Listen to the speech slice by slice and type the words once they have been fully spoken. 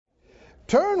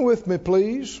Turn with me,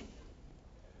 please,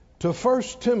 to 1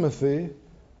 Timothy,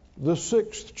 the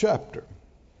 6th chapter.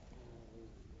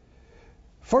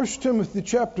 1 Timothy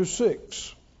chapter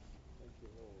 6.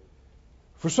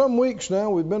 For some weeks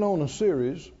now, we've been on a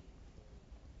series.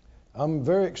 I'm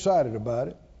very excited about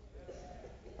it.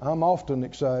 I'm often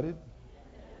excited.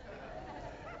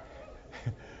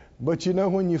 But you know,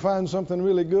 when you find something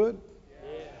really good,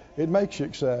 it makes you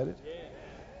excited.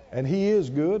 And He is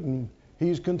good, and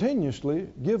He's continuously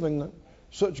giving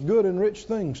such good and rich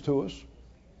things to us,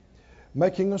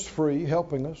 making us free,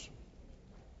 helping us.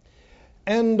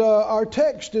 And our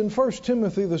text in 1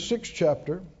 Timothy, the 6th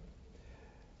chapter,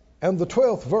 and the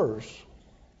 12th verse,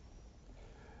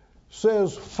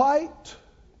 says, "Fight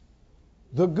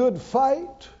the good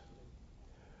fight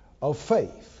of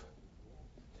faith."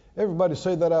 Everybody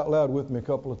say that out loud with me a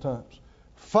couple of times.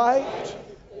 Fight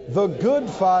the good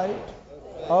fight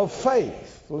of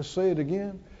faith. Let's say it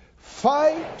again.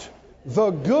 Fight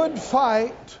the good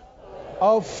fight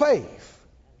of faith.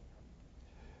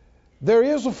 There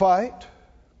is a fight.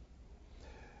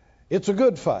 It's a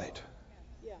good fight.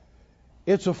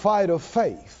 It's a fight of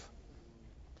faith.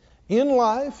 In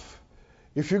life,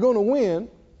 if you're going to win,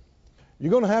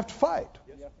 you're going to have to fight.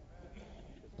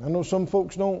 I know some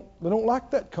folks don't like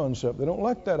that concept. They don't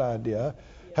like that idea.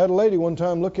 I had a lady one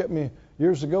time look at me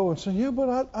years ago and say, "Yeah,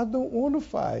 but I don't want to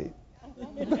fight.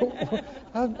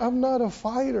 I'm not a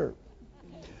fighter."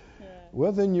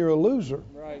 Well, then you're a loser.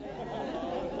 Right.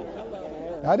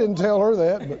 I didn't tell her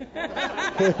that,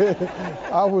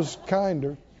 but I was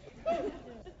kinder.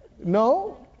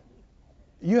 No,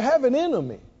 you have an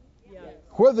enemy,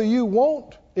 whether you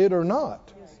want it or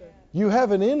not. You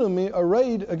have an enemy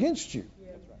arrayed against you.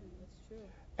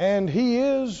 And he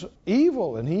is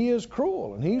evil, and he is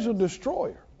cruel, and he's a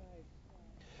destroyer.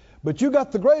 But you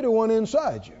got the greater one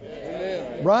inside you.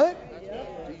 Amen. Right?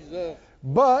 Yeah.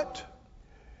 But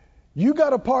you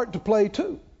got a part to play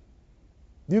too.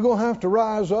 You're going to have to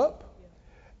rise up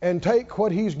and take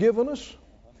what he's given us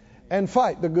and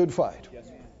fight the good fight.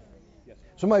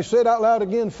 Somebody say it out loud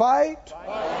again. Fight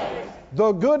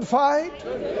the good fight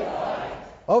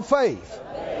of faith.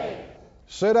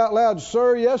 Say it out loud,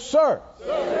 sir. Yes, sir.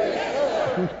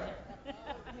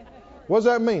 What does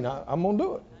that mean? I'm going to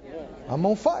do it. I'm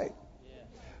going to fight.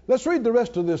 Let's read the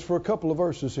rest of this for a couple of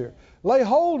verses here. "Lay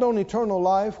hold on eternal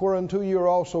life, whereunto you are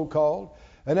also called,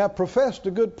 and have professed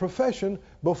a good profession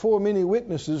before many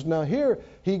witnesses." Now here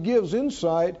he gives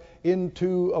insight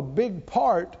into a big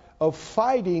part of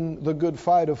fighting the good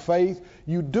fight of faith.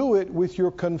 You do it with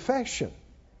your confession.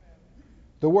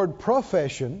 The word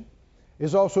profession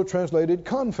is also translated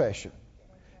confession.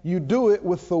 You do it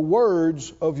with the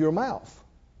words of your mouth.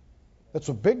 That's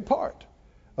a big part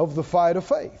of the fight of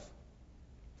faith.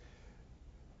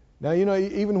 Now, you know,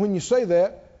 even when you say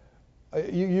that,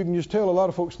 you can just tell a lot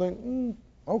of folks think,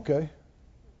 okay,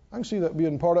 I can see that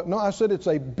being part of it. No, I said it's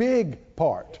a big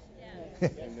part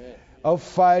of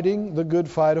fighting the good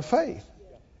fight of faith.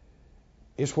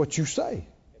 It's what you say.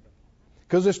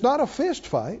 Because it's not a fist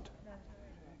fight.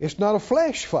 It's not a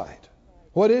flesh fight.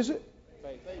 What is it?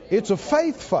 It's a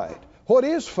faith fight. What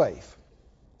is faith?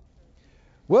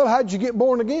 Well, how'd you get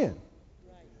born again?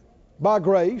 By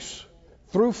grace,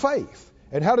 through faith.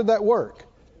 And how did that work?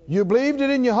 You believed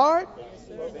it in your heart,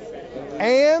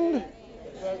 and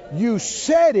you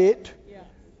said it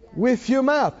with your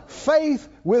mouth. Faith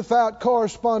without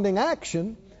corresponding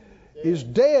action is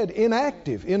dead,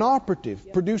 inactive,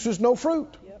 inoperative, produces no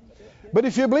fruit. But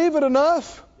if you believe it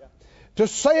enough to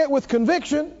say it with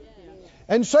conviction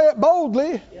and say it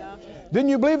boldly, then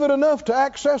you believe it enough to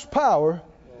access power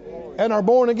and are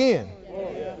born again.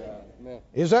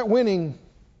 Is that winning?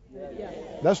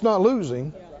 That's not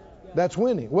losing. That's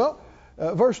winning. Well,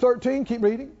 verse 13, keep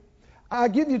reading. "I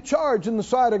give you charge in the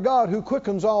sight of God, who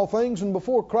quickens all things, and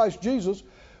before Christ Jesus,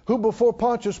 who before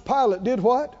Pontius Pilate did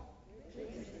what?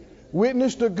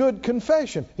 Witnessed a good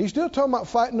confession." He's still talking about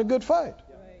fighting a good fight.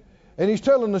 And he's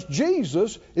telling us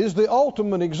Jesus is the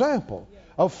ultimate example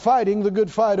of fighting the good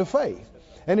fight of faith.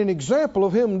 And an example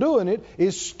of him doing it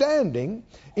is standing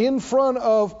in front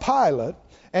of Pilate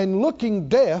and looking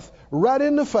death right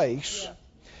in the face.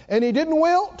 And he didn't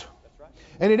wilt.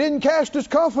 And he didn't cast his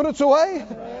confidence away.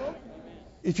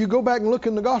 If you go back and look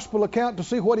in the gospel account to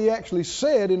see what he actually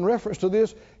said in reference to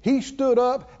this, he stood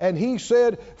up and he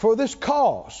said, "For this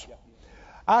cause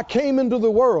I came into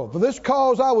the world. For this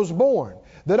cause I was born,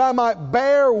 that I might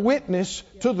bear witness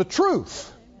to the truth."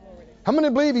 How many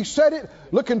believe he said it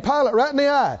looking Pilate right in the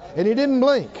eye and he didn't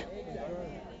blink?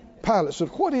 Pilate said,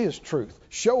 "What is truth?"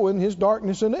 Showing his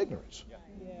darkness and ignorance.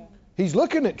 He's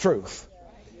looking at truth.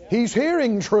 He's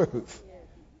hearing truth.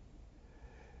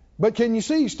 But can you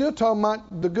see he's still talking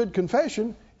about the good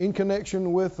confession in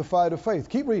connection with the fight of faith.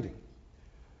 Keep reading.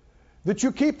 That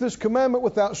you keep this commandment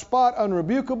without spot,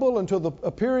 unrebukable, until the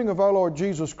appearing of our Lord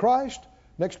Jesus Christ.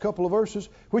 Next couple of verses.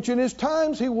 Which in his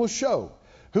times he will show,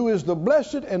 who is the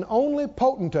blessed and only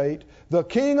potentate, the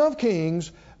King of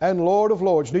kings and Lord of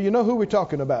lords. Do you know who we're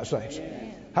talking about, saints?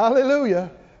 Amen. Hallelujah.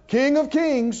 King of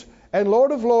kings and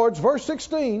Lord of lords. Verse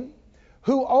 16.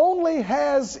 Who only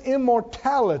has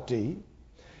immortality.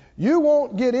 You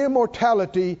won't get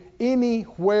immortality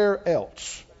anywhere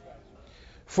else.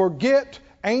 Forget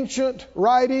ancient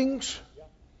writings.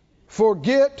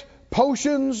 Forget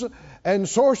potions and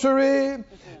sorcery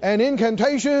and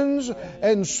incantations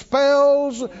and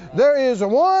spells. There is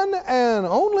one and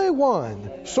only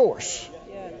one source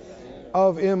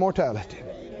of immortality.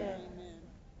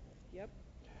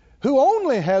 Who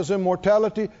only has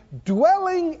immortality,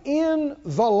 dwelling in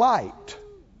the light,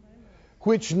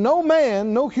 which no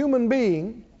man, no human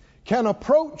being, can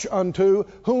approach unto,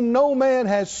 whom no man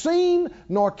has seen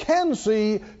nor can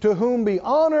see, to whom be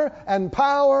honor and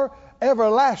power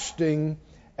everlasting.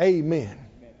 Amen.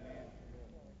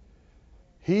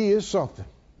 He is something.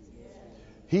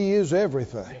 He is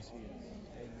everything.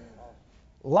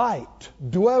 Light,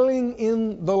 dwelling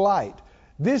in the light.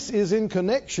 This is in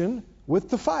connection with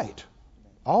the fight.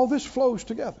 All this flows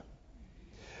together.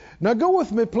 Now go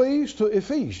with me, please, to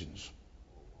Ephesians.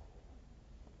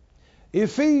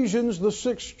 Ephesians, the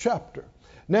 6th chapter.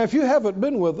 Now, if you haven't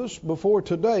been with us before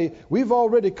today, we've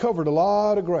already covered a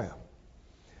lot of ground.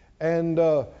 And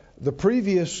the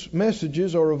previous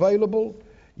messages are available.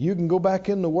 You can go back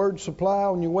in the Word Supply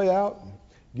on your way out, and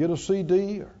get a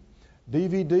CD or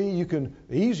DVD. You can,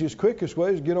 the easiest, quickest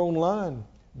way is get online,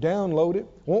 download it.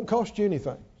 Won't cost you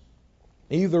anything.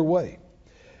 Either way.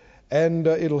 And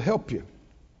it'll help you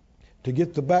to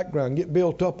get the background, get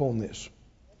built up on this.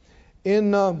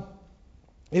 In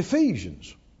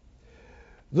Ephesians,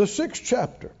 the 6th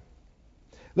chapter,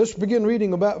 let's begin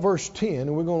reading about verse 10,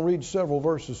 and we're going to read several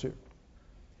verses here.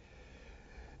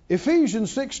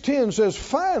 Ephesians 6:10 says,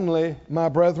 finally, my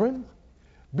brethren,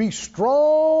 be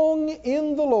strong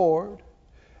in the Lord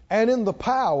and in the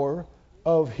power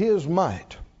of his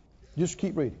might. Just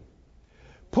keep reading.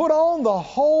 Put on the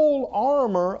whole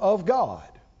armor of God.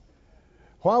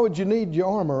 Why would you need your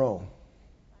armor on?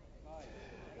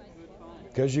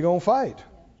 Because you're going to fight.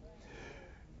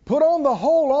 Put on the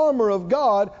whole armor of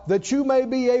God that you may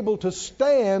be able to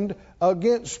stand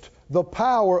against the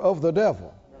power of the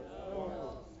devil.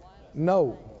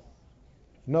 No.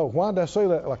 Why did I say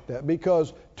that like that?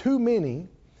 Because too many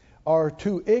are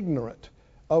too ignorant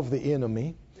of the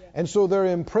enemy, and so they're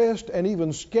impressed and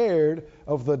even scared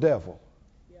of the devil.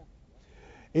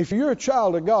 If you're a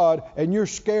child of God and you're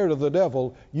scared of the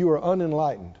devil, you are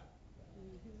unenlightened.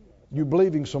 You're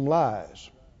believing some lies.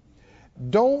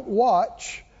 Don't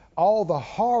watch all the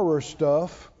horror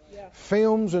stuff,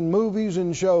 films and movies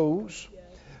and shows.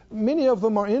 Many of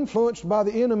them are influenced by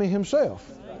the enemy himself.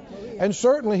 And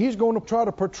certainly he's going to try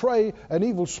to portray an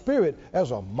evil spirit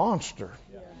as a monster.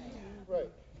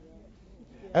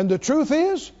 And the truth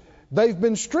is, they've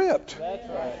been stripped.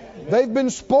 They've been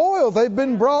spoiled. They've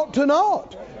been brought to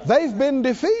naught. They've been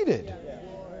defeated.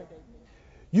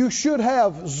 You should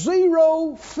have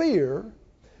zero fear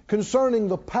concerning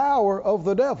the power of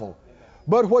the devil.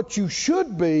 But what you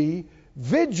should be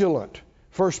vigilant,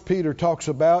 1 Peter talks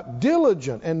about,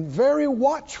 diligent and very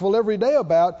watchful every day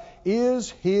about,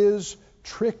 is his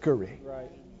trickery.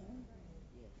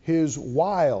 His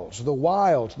wiles,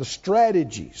 the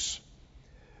strategies,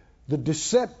 the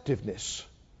deceptiveness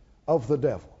of the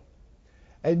devil.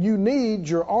 And you need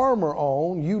your armor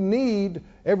on. You need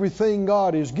everything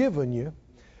God has given you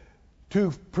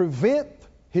to prevent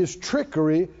his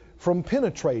trickery from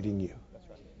penetrating you,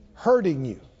 hurting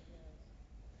you.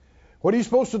 What are you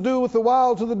supposed to do with the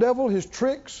wiles of the devil? His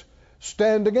tricks?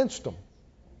 Stand against them.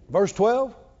 Verse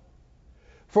 12.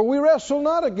 For we wrestle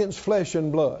not against flesh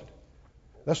and blood.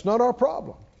 That's not our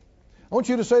problem. I want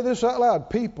you to say this out loud.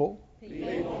 People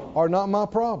are not my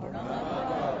problem.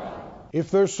 If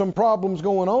there's some problems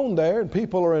going on there and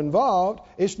people are involved,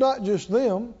 it's not just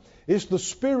them. It's the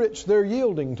spirits they're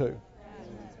yielding to.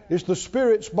 It's the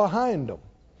spirits behind them.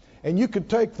 And you could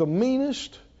take the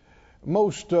meanest,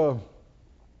 most,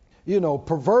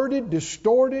 perverted,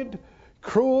 distorted,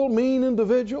 cruel, mean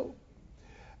individual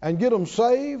and get them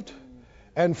saved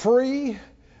and free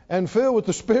and filled with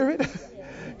the Spirit.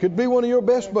 Could be one of your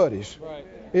best buddies.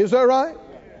 Is that right?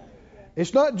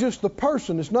 It's not just the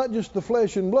person. It's not just the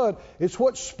flesh and blood. It's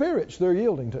what spirits they're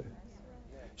yielding to.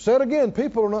 Say it again.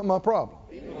 People are not my problem.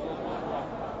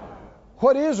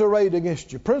 What is arrayed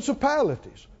against you?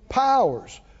 Principalities,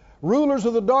 powers, Rulers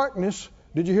of the darkness.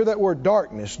 Did you hear that word?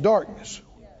 Darkness. Darkness.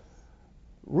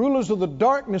 Rulers of the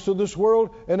darkness of this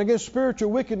world, and against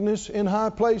spiritual wickedness in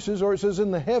high places, or it says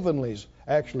in the heavenlies,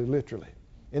 actually, literally.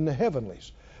 In the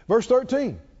heavenlies. Verse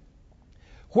 13.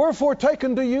 Wherefore take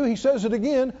unto you, he says it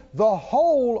again, the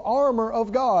whole armor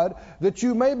of God, that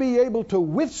you may be able to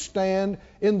withstand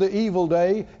in the evil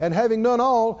day, and having done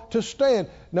all, to stand.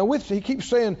 Now, he keeps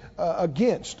saying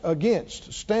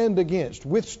against, stand against,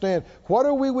 withstand. What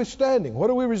are we withstanding? What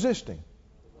are we resisting?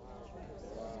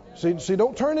 See,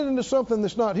 don't turn it into something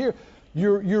that's not here.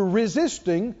 You're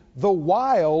resisting the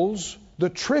wiles, the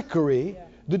trickery,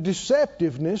 the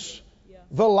deceptiveness,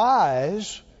 the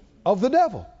lies of the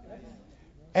devil.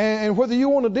 And whether you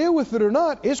want to deal with it or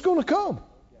not, it's going to come.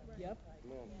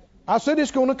 I said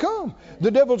it's going to come.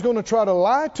 The devil's going to try to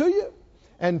lie to you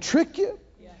and trick you.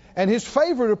 And his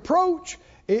favorite approach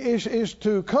is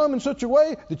to come in such a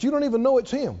way that you don't even know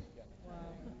it's him.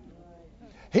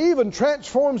 He even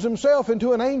transforms himself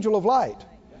into an angel of light.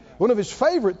 One of his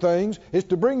favorite things is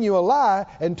to bring you a lie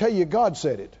and tell you God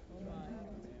said it.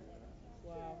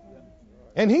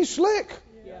 And he's slick.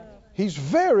 He's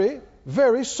very,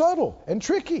 very subtle and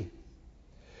tricky.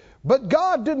 But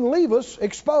God didn't leave us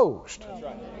exposed.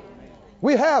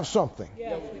 We have something.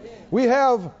 We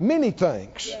have many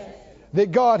things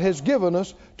that God has given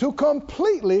us to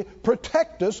completely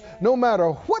protect us no matter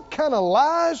what kind of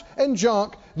lies and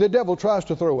junk the devil tries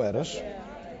to throw at us.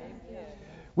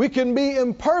 We can be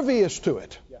impervious to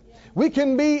it. We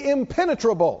can be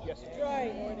impenetrable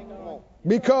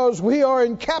because we are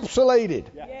encapsulated.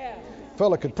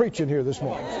 Fella could preach in here this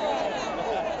morning.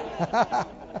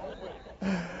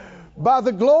 By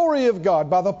the glory of God,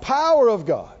 by the power of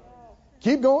God.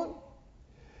 Keep going.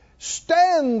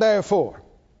 Stand therefore,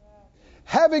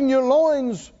 having your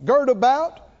loins girt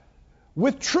about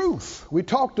with truth. We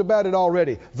talked about it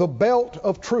already. The belt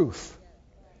of truth.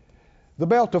 The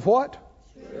belt of what?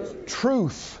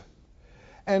 Truth.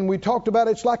 And we talked about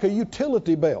it's like a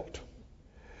utility belt.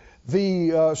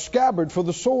 The scabbard for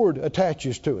the sword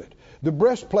attaches to it. The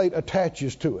breastplate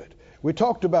attaches to it. We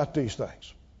talked about these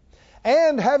things.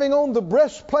 And having on the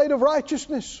breastplate of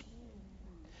righteousness.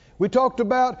 We talked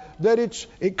about that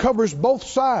it covers both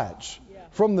sides,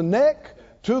 from the neck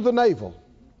to the navel.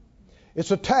 It's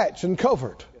attached and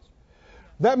covered.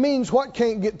 That means what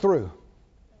can't get through?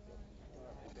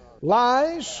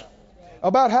 Lies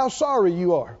about how sorry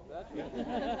you are.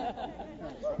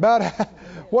 About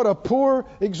what a poor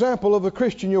example of a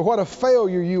Christian you are. What a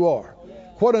failure you are.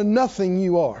 What a nothing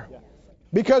you are.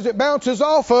 Because it bounces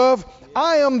off of,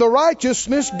 I am the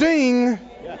righteousness, ding,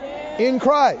 in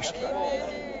Christ.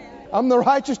 I'm the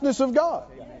righteousness of God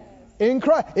in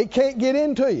Christ. It can't get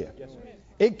into you.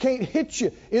 It can't hit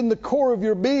you in the core of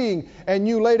your being and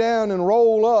you lay down and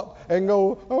roll up and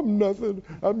go, I'm nothing.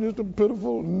 I'm just a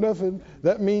pitiful nothing.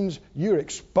 That means you're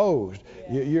exposed.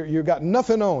 You got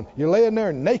nothing on. You're laying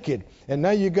there naked and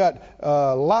now you got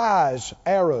lies,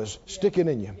 arrows sticking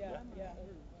in you.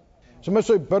 Somebody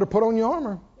say, better put on your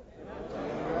armor.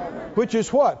 Which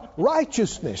is what?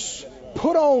 Righteousness.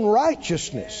 Put on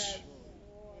righteousness.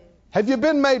 Have you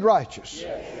been made righteous?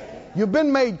 You've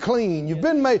been made clean. You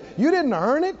didn't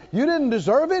earn it. You didn't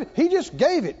deserve it. He just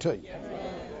gave it to you.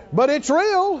 But it's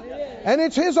real. And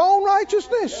it's His own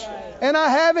righteousness. And I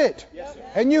have it.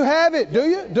 And you have it. Do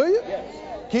you? Do you?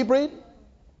 Keep reading.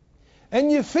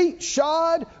 And your feet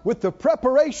shod with the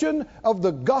preparation of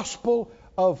the gospel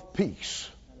of peace.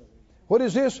 What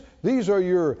is this? These are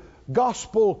your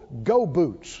gospel go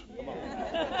boots.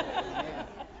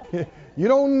 You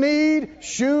don't need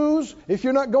shoes if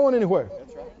you're not going anywhere.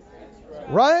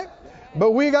 Right?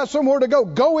 But we got somewhere to go.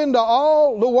 Go into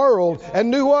all the world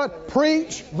and do what?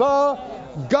 Preach the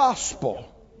gospel.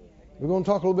 We're going to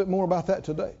talk a little bit more about that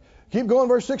today. Keep going,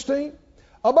 verse 16.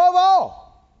 Above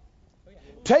all,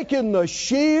 taking the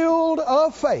shield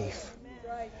of faith.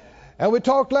 And we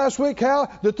talked last week how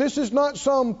that this is not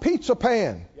some pizza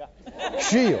pan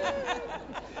shield,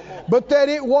 but that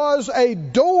it was a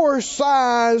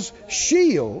door-size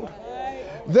shield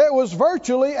that was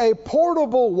virtually a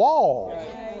portable wall.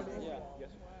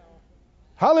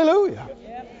 Hallelujah.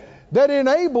 That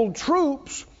enabled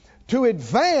troops to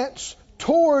advance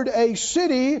toward a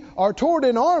city or toward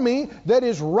an army that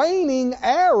is raining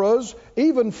arrows,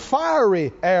 even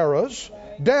fiery arrows,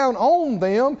 down on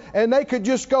them, and they could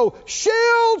just go,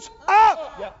 shields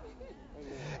up!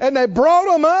 And they brought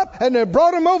them up, and they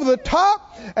brought them over the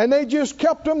top, and they just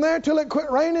kept them there till it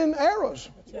quit raining arrows.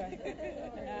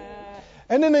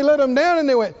 And then they let them down, and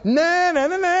they went, na na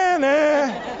na na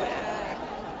na.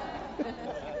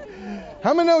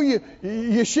 How many know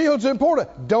your shield's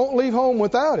important? Don't leave home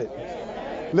without it.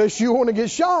 Lest you want to get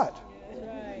shot.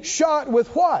 Shot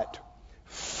with what?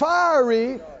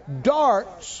 Fiery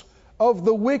darts of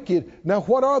the wicked. Now,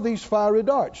 what are these fiery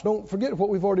darts? Don't forget what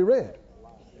we've already read.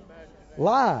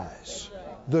 Lies,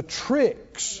 the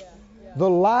tricks, the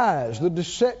lies, the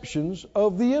deceptions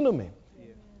of the enemy.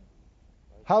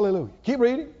 Hallelujah. Keep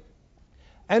reading.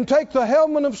 And take the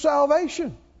helmet of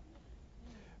salvation.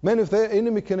 Man, if the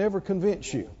enemy can ever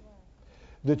convince you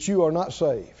that you are not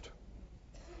saved,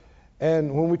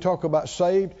 and when we talk about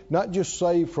saved, not just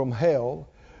saved from hell,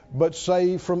 but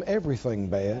saved from everything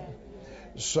bad.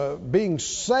 So being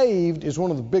saved is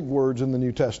one of the big words in the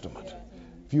New Testament.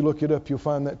 If you look it up, you'll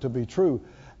find that to be true.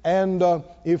 And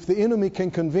if the enemy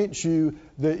can convince you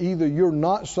that either you're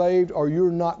not saved or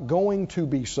you're not going to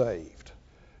be saved.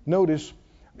 Notice,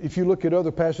 if you look at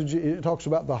other passages, it talks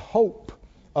about the hope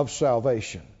of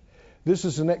salvation. This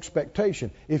is an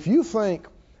expectation. If you think,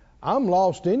 I'm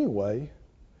lost anyway,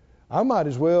 I might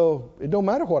as well, it don't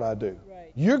matter what I do.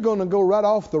 Right. You're going to go right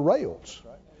off the rails.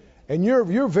 Right. And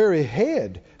your very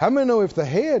head. How many know if the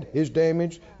head is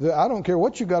damaged, I don't care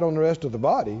what you got on the rest of the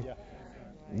body,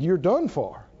 you're done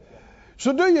for.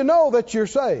 So do you know that you're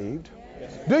saved?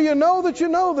 Do you know that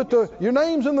your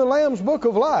name's in the Lamb's Book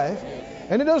of Life?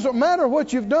 And it doesn't matter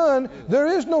what you've done, there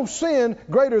is no sin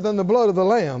greater than the blood of the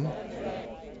Lamb.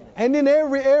 And in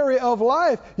every area of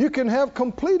life, you can have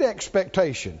complete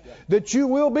expectation that you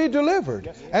will be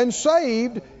delivered and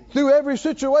saved through every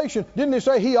situation. Didn't he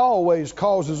say He always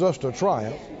causes us to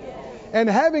triumph? And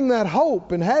having that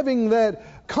hope and having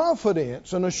that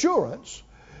confidence and assurance,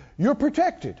 you're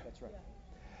protected.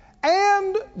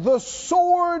 And the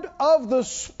sword of the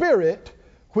Spirit,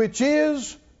 which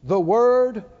is the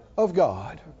Word of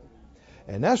God.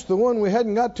 And that's the one we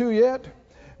hadn't got to yet,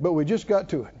 but we just got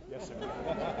to it.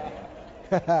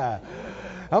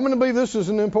 I'm going to believe this is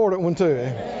an important one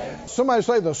too. Somebody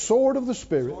say the sword of the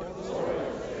Spirit,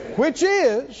 which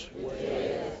is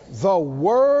the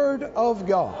Word of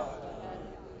God.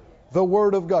 The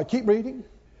Word of God. Keep reading.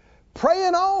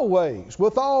 Praying always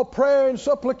with all prayer and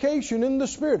supplication in the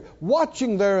Spirit,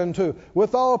 watching thereunto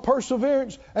with all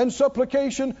perseverance and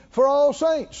supplication for all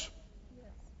saints.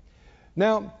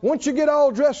 Now, once you get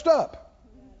all dressed up,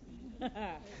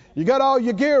 you got all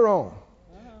your gear on,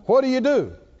 what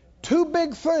do? Two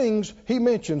big things he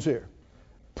mentions here.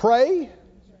 Pray,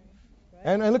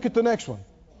 and look at the next one.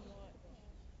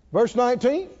 Verse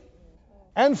 19.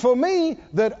 And for me,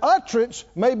 that utterance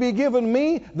may be given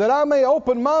me, that I may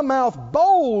open my mouth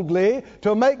boldly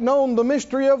to make known the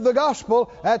mystery of the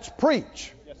gospel. That's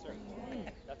preach. Yes, sir.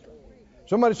 That's right.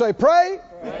 Somebody say pray,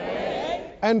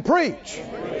 and preach.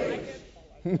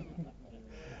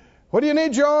 What do you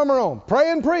need your armor on?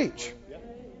 Pray and preach.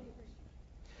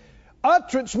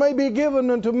 Utterance may be given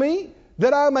unto me,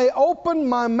 that I may open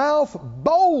my mouth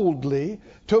boldly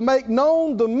to make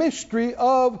known the mystery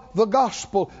of the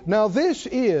gospel. Now this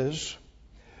is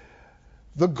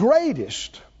the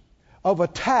greatest of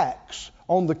attacks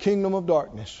on the kingdom of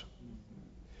darkness.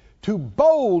 To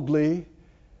boldly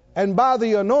and by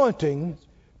the anointing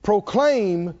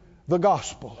proclaim the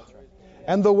gospel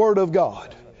and the word of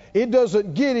God. It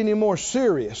doesn't get any more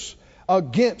serious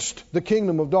against the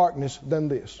kingdom of darkness than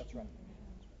this.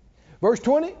 Verse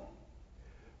 20.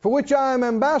 For which I am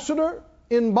ambassador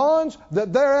in bonds,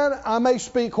 that therein I may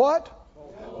speak what?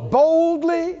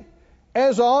 Boldly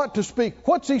as I ought to speak.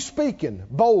 What's he speaking?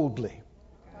 Boldly.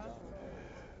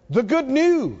 The good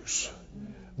news.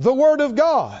 The word of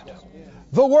God.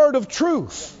 The word of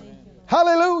truth.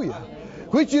 Hallelujah.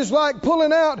 Which is like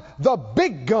pulling out the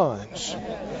big guns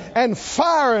and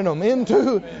firing them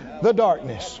into the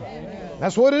darkness.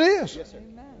 That's what it is.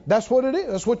 That's what it is.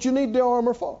 That's what you need the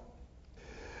armor for.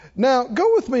 Now,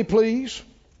 go with me, please,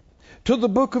 to the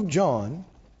book of John.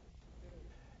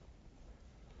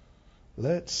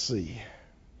 Let's see.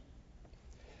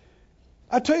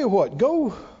 I tell you what,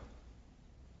 go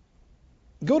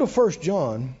to 1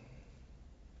 John,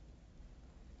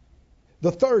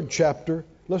 the 3rd chapter.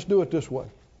 Let's do it this way.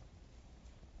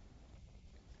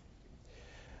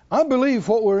 I believe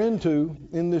what we're into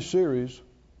in this series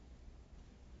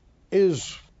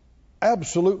is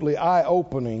absolutely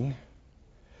eye-opening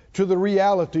to the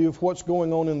reality of what's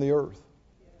going on in the earth.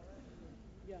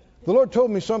 The Lord told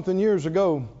me something years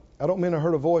ago. I don't mean I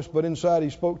heard a voice, but inside He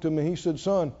spoke to me. He said,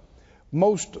 son,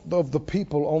 most of the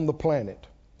people on the planet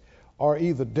are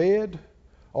either dead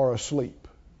or asleep.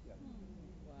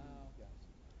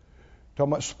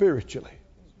 Talking about spiritually.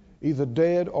 Either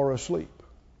dead or asleep.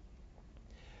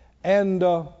 And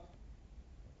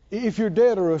if you're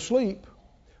dead or asleep,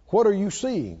 what are you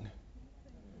seeing?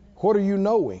 What are you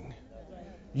knowing?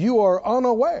 You are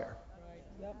unaware.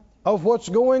 of what's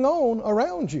going on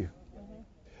around you.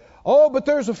 Oh, but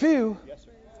there's a few.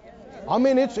 I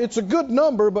mean, it's a good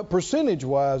number, but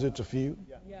percentage-wise, it's a few.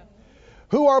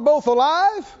 Who are both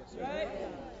alive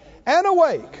and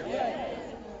awake,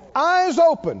 eyes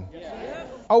open,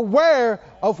 aware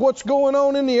of what's going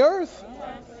on in the earth,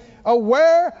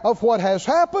 aware of what has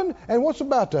happened and what's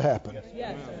about to happen.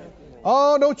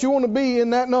 Oh, don't you want to be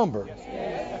in that number?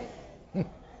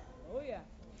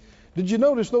 Did you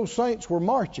notice those saints were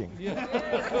marching?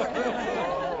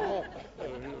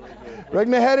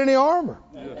 Reckon they had any armor?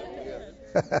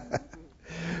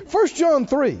 1 John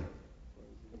 3,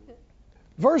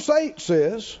 verse 8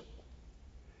 says,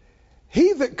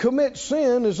 he that commits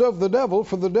sin is of the devil,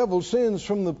 for the devil sins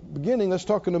from the beginning. That's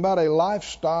talking about a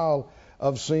lifestyle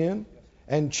of sin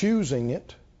and choosing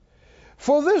it.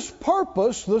 For this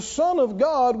purpose, the Son of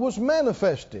God was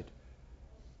manifested.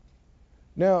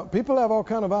 Now, people have all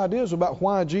kind of ideas about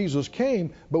why Jesus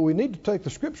came, but we need to take the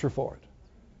scripture for it.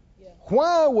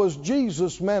 Why was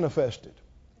Jesus manifested,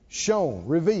 shown,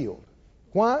 revealed?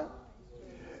 Why?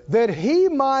 That he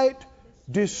might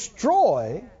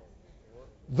destroy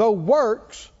the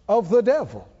works of the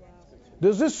devil.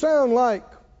 Does this sound like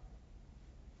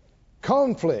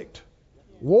conflict,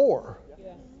 war?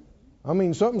 I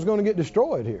mean, something's going to get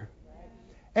destroyed here.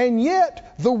 And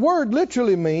yet, the word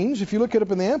literally means, if you look it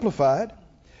up in the Amplified,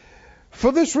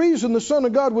 for this reason the Son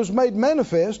of God was made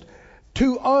manifest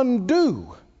to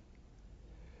undo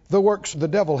the works the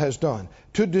devil has done,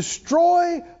 to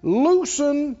destroy,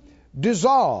 loosen,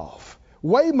 dissolve.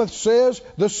 Weymouth says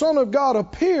the Son of God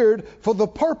appeared for the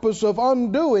purpose of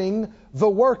undoing the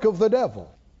work of the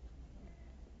devil.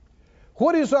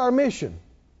 What is our mission?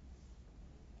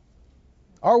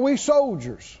 Are we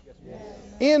soldiers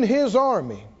in his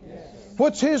army?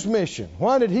 What's his mission?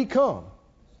 Why did he come?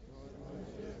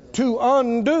 To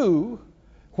undo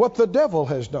what the devil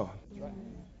has done.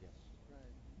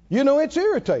 You know, it's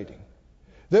irritating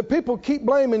that people keep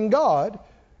blaming God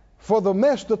for the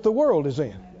mess that the world is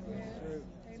in.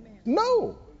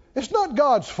 No, it's not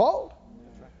God's fault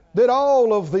that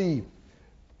all of the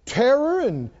terror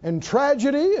and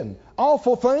tragedy and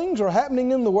awful things are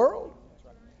happening in the world.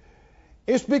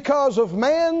 It's because of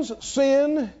man's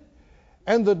sin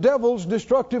and the devil's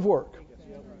destructive work.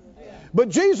 But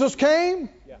Jesus came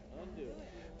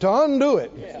to undo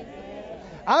it.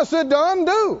 I said to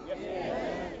undo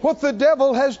what the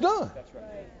devil has done.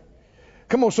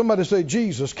 Come on, somebody say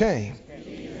Jesus came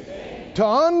to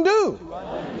undo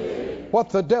what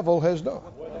the devil has done.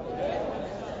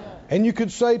 And you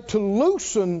could say to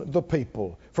loosen the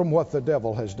people from what the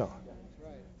devil has done.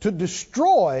 To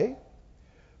destroy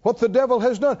what the devil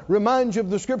has done. Remind you of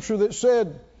the scripture that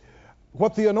said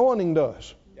what the anointing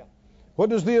does. What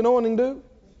does the anointing do?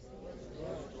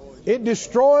 It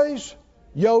destroys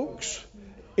yokes.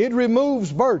 It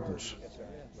removes burdens.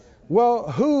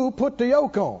 Well, who put the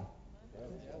yoke on?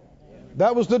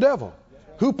 That was the devil.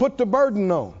 Who put the burden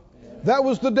on? That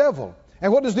was the devil.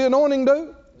 And what does the anointing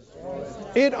do?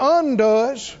 It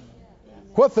undoes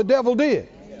what the devil did.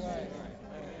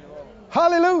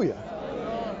 Hallelujah.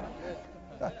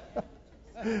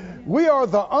 We are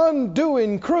the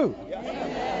undoing crew.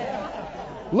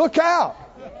 Look out.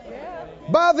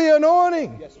 By the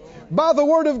anointing, by the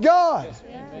word of God,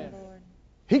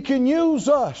 he can use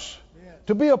us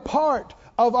to be a part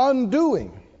of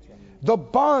undoing the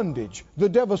bondage, the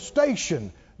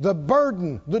devastation, the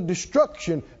burden, the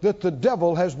destruction that the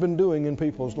devil has been doing in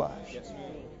people's lives.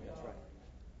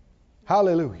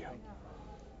 Hallelujah.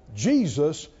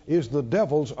 Jesus is the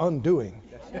devil's undoing.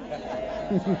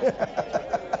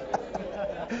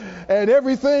 And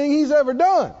everything he's ever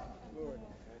done,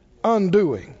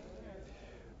 undoing.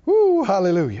 Woo,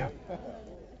 hallelujah.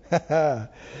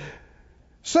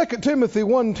 2 Timothy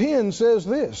 1:10 says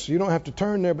this. You don't have to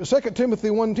turn there, but 2 Timothy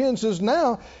 1:10 says,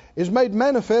 now is made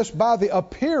manifest by the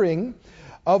appearing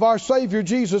of our Savior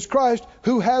Jesus Christ,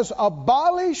 who has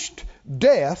abolished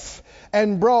death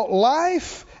and brought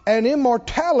life and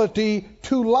immortality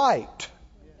to light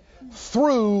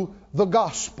through the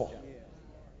gospel.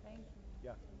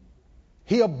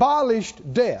 He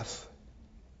abolished death.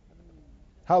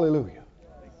 Hallelujah.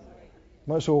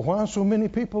 So why so many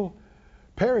people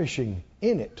perishing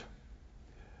in it?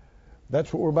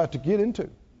 That's what we're about to get into.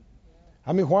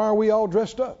 I mean, why are we all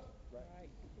dressed up?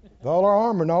 With all our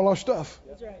armor and all our stuff.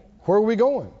 Where are we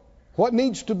going? What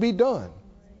needs to be done?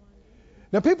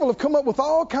 Now, people have come up with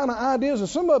all kind of ideas, and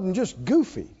some of them just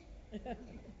goofy,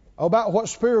 about what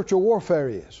spiritual warfare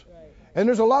is. And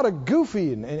there's a lot of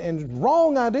goofy and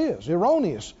wrong ideas,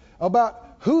 erroneous, about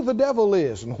who the devil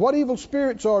is and what evil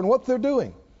spirits are and what they're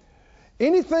doing.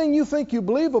 Anything you think you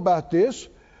believe about this,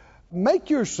 make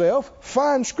yourself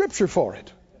find Scripture for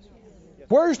it.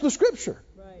 Where's the Scripture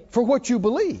for what you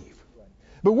believe?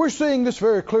 But we're seeing this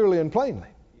very clearly and plainly.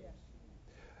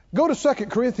 Go to 2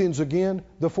 Corinthians again,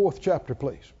 the 4th chapter,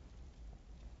 please.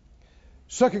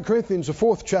 2 Corinthians, the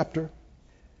 4th chapter,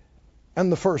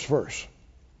 and the 1st verse.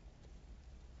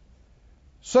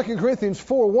 2 Corinthians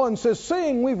 4:1 says,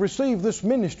 seeing we've received this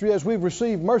ministry as we've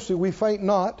received mercy, we faint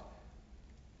not.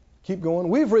 Keep going.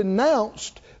 We've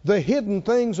renounced the hidden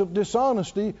things of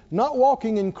dishonesty, not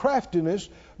walking in craftiness,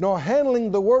 nor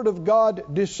handling the word of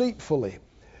God deceitfully.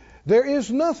 There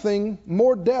is nothing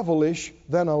more devilish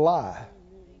than a lie.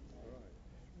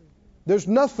 There's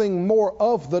nothing more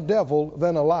of the devil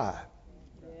than a lie.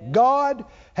 God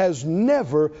has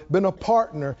never been a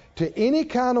partner to any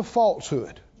kind of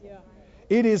falsehood.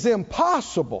 It is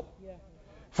impossible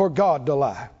for God to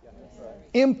lie.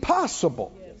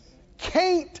 Impossible.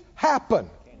 Can't happen.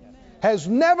 Has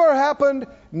never happened,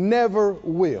 never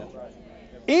will.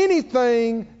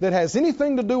 Anything that has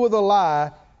anything to do with a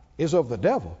lie is of the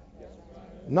devil,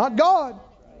 not God.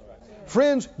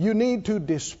 Friends, you need to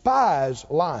despise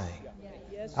lying.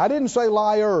 I didn't say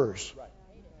liars.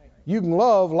 You can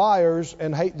love liars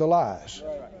and hate the lies.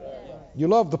 You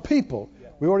love the people.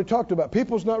 We already talked about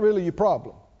people's not really your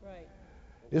problem.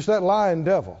 It's that lying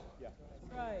devil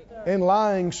and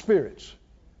lying spirits.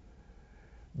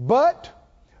 But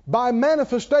by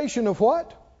manifestation of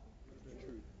what?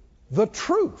 The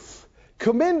truth.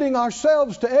 Commending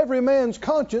ourselves to every man's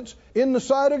conscience in the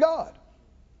sight of God.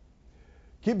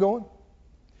 Keep going.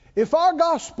 If our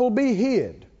gospel be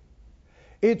hid,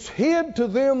 it's hid to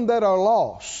them that are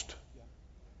lost.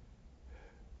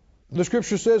 The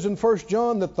scripture says in 1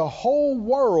 John that the whole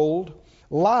world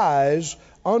lies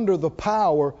under the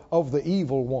power of the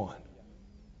evil one.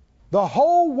 The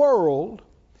whole world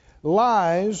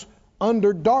lies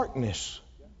under darkness.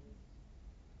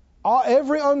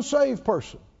 Every unsaved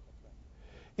person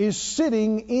is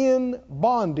sitting in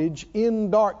bondage, in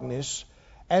darkness,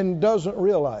 and doesn't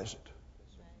realize it.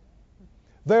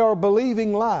 They are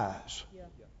believing lies.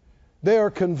 They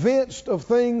are convinced of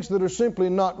things that are simply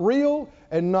not real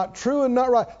and not true and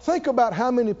not right. Think about how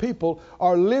many people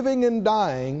are living and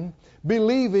dying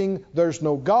believing there's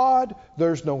no God,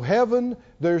 there's no heaven,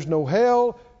 there's no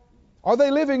hell. Are they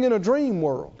living in a dream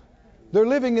world? They're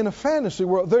living in a fantasy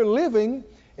world. They're living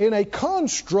in a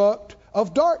construct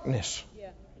of darkness.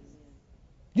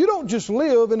 You don't just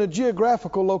live in a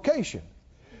geographical location.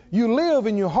 You live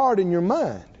in your heart and your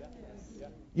mind,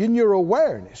 in your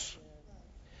awareness.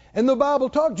 And the Bible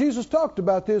Jesus talked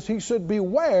about this. He said,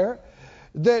 beware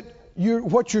that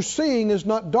what you're seeing is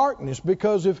not darkness,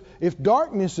 because if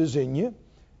darkness is in you,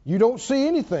 you don't see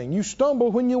anything. You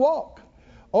stumble when you walk.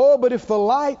 Oh, but if the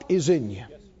light is in you,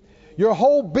 your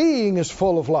whole being is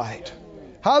full of light.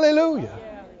 Hallelujah.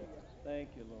 Thank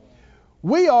you, Lord.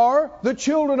 We are the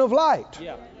children of light.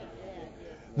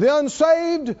 The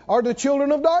unsaved are the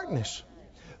children of darkness.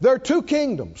 There are two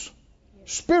kingdoms.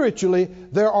 Spiritually,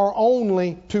 there are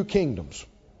only two kingdoms.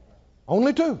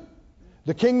 Only two.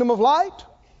 The kingdom of light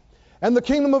and the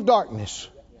kingdom of darkness.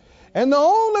 And the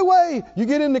only way you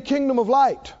get in the kingdom of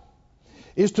light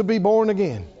is to be born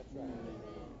again.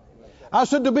 I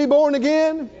said to be born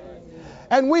again.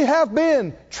 And we have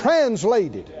been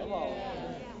translated.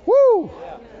 Woo!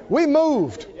 We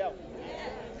moved.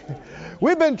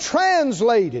 We've been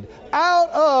translated out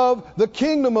of the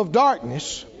kingdom of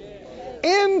darkness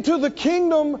into the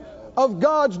kingdom of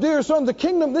God's dear Son. The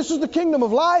kingdom, this is the kingdom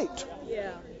of light.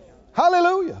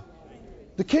 Hallelujah.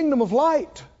 The kingdom of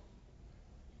light.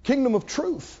 Kingdom of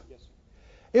truth.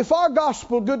 If our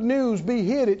gospel good news be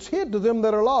hid, it's hid to them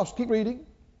that are lost. Keep reading.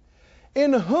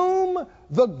 In whom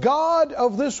the God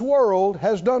of this world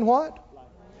has done what?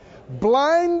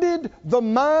 Blinded the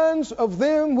minds of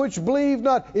them which believe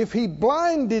not. If he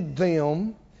blinded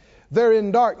them, they're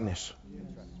in darkness.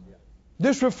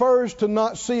 This refers to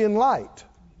not seeing light.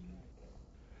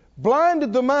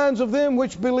 Blinded the minds of them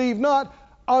which believe not,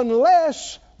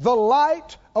 unless the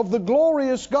light of the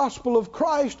glorious gospel of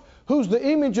Christ, who's the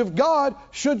image of God,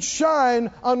 should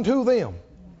shine unto them.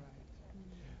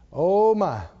 Oh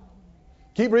my.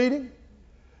 Keep reading.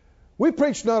 We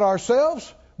preach not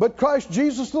ourselves, but Christ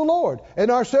Jesus the Lord, and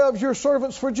ourselves your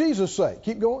servants for Jesus' sake.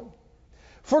 Keep going.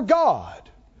 For God,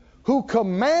 who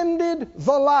commanded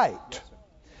the light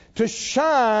to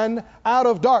shine out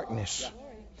of darkness,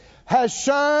 has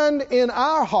shined in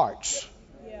our hearts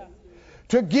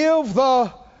to give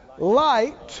the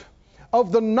light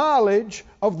of the knowledge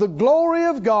of the glory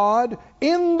of God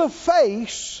in the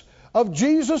face of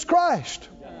Jesus Christ.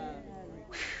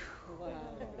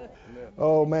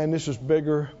 Oh man, this is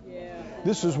bigger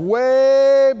This is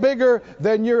way bigger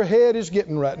than your head is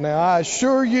getting right now, I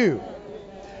assure you.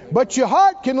 But your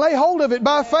heart can lay hold of it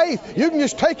by faith. You can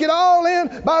just take it all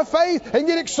in by faith and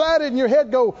get excited, and your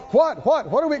head go, what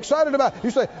are we excited about?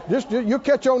 You say, you'll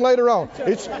catch on later on.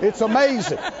 It's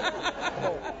amazing.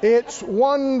 It's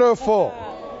wonderful.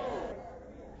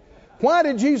 Why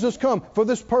did Jesus come? For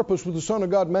this purpose was the Son of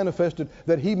God manifested,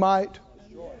 that he might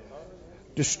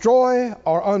destroy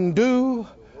or undo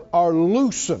or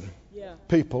loosen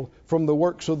people from the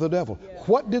works of the devil.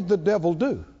 What did the devil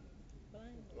do?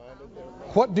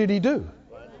 What did he do?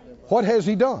 What has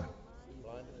he done?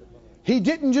 He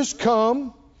didn't just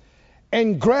come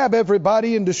and grab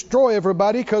everybody and destroy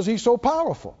everybody because he's so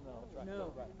powerful.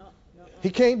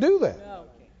 He can't do that.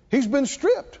 He's been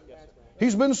stripped.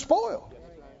 He's been spoiled.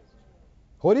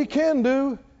 What he can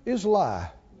do is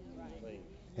lie.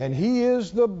 And he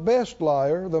is the best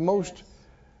liar, the most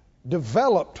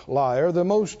developed liar, the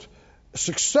most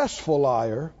successful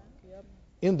liar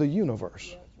in the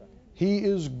universe. He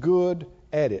is good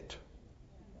at it.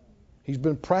 He's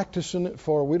been practicing it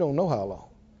for we don't know how long,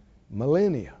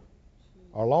 millennia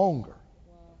or longer.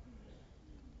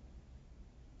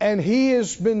 And he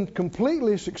has been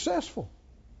completely successful.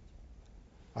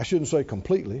 I shouldn't say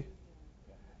completely.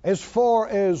 As far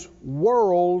as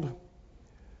world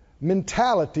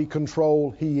mentality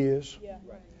control, he is.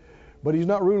 But he's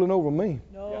not ruling over me.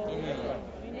 No, me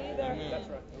neither.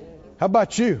 How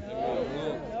about you?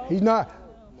 He's not.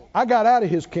 I got out of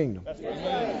his kingdom.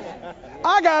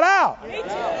 I got out.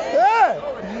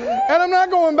 Yeah. And I'm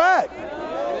not going back.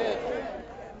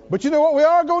 But you know what we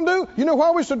are going to do? You know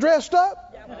why we're so dressed up?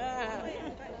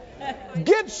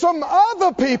 Get some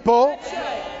other people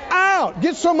out.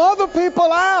 Get some other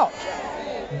people out.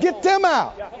 Get them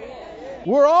out.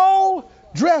 We're all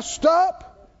dressed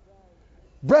up.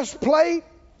 Breastplate,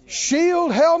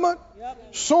 shield, helmet,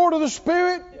 sword of the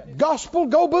Spirit, gospel,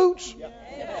 go boots.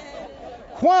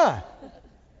 Why?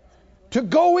 To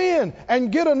go in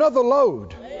and get another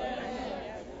load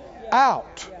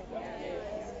out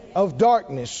of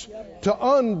darkness to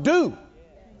undo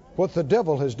what the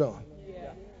devil has done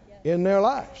in their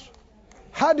lives.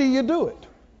 How do you do it?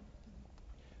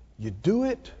 You do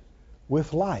it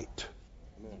with light.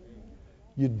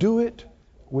 You do it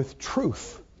with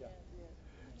truth.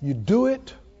 You do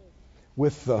it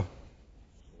with the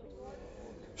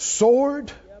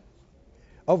sword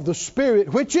of the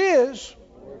Spirit, which is,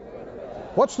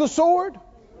 what's the sword?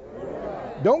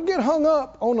 Don't get hung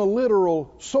up on a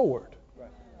literal sword.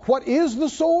 What is the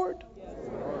sword?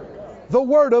 The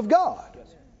Word of God.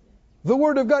 The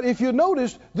Word of God. If you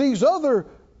notice, these other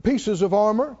pieces of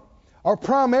armor are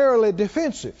primarily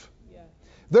defensive.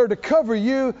 They're to cover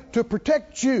you, to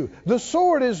protect you. The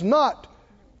sword is not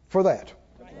for that.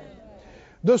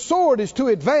 The sword is to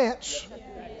advance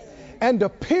and to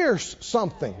pierce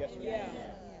something.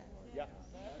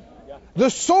 The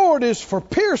sword is for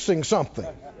piercing something.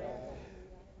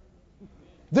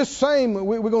 This same,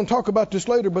 we're going to talk about this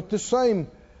later, but this same,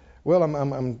 well,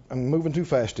 I'm moving too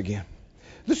fast again.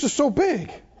 This is so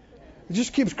big. It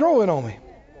just keeps growing on me.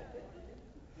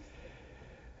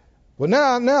 Well,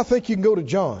 now I think you can go to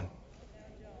John.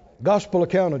 Gospel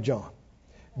account of John.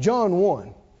 John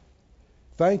 1.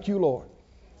 Thank you, Lord.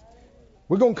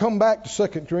 We're going to come back to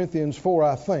 2 Corinthians 4,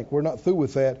 I think. We're not through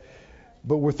with that,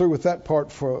 but we're through with that part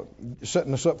for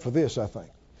setting us up for this, I think.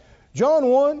 John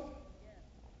 1.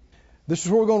 This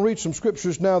is where we're going to read some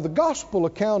scriptures now. The gospel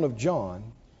account of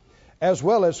John, as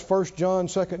well as 1 John,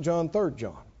 2 John, 3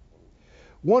 John.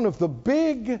 One of the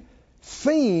big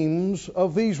themes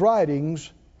of these writings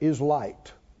is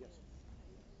light.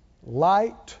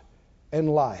 Light and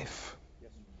life.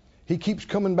 He keeps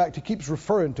coming back, he keeps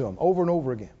referring to them over and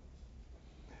over again.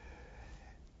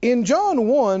 In John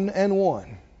 1 and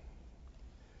 1,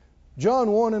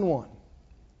 John 1 and 1,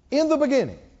 in the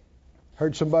beginning,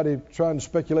 heard somebody trying to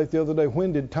speculate the other day,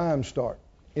 when did time start?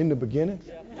 In the beginning?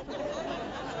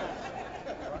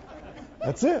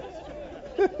 That's it.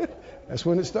 That's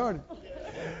when it started.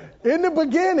 In the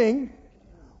beginning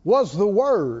was the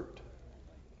Word.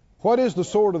 What is the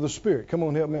sword of the Spirit? Come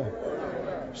on, help me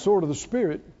out. Sword of the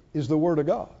Spirit is the Word of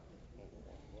God.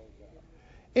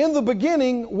 In the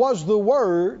beginning was the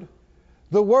Word.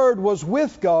 The Word was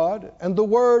with God, and the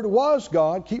Word was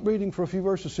God. Keep reading for a few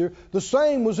verses here. The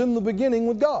same was in the beginning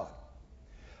with God.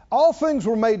 All things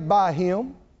were made by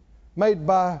Him. Made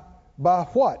by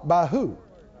what? By who?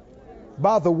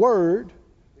 By the Word,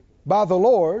 by the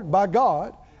Lord, by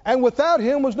God. And without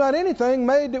Him was not anything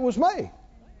made that was made.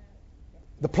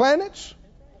 The planets,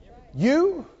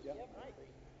 you.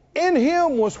 In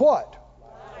Him was what?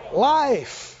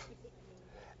 Life.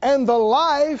 And the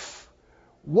life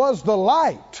was the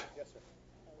light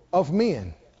of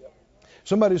men.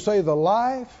 Somebody say, the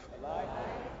life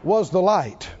was the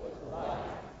light.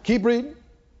 Keep reading.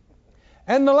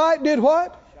 And the light did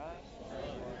what?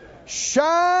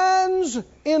 Shines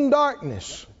in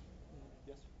darkness.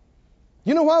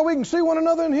 You know why we can see one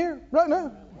another in here right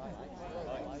now?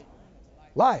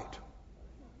 Light.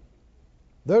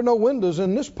 There are no windows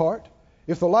in this part.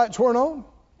 If the lights weren't on,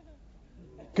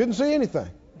 couldn't see anything.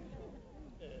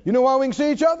 You know why we can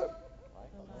see each other?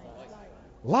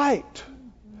 Light.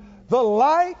 The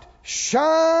light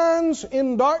shines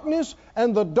in darkness,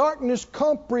 and the darkness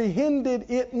comprehended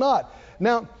it not.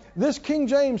 Now, this King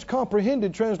James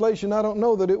comprehended translation, I don't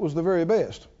know that it was the very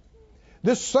best.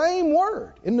 This same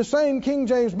word in the same King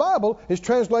James Bible is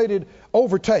translated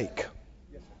overtake.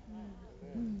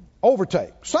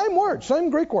 Overtake. Same word, same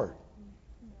Greek word.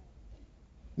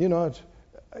 You know,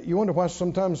 you wonder why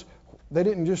sometimes they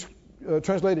didn't just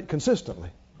translate it consistently,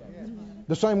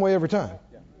 the same way every time.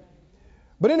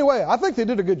 But anyway, I think they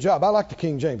did a good job. I like the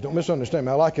King James. Don't misunderstand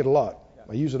me. I like it a lot.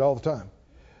 I use it all the time.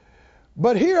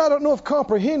 But here, I don't know if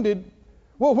comprehended.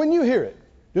 Well, when you hear it,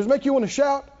 does it make you want to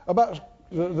shout about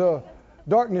the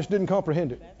darkness didn't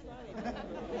comprehend it?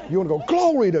 You want to go,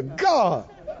 glory to God.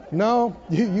 No,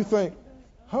 you think,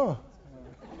 huh?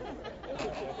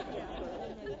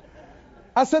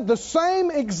 I said the same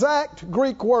exact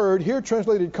Greek word here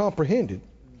translated comprehended.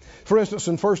 For instance,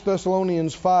 in 1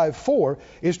 Thessalonians 5:4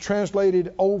 is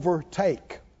translated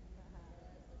overtake.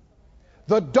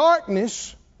 The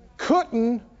darkness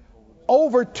couldn't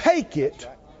overtake it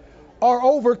or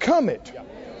overcome it.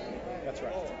 That's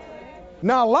right.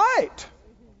 Now light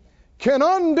can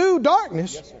undo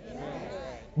darkness,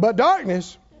 but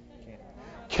darkness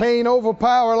can't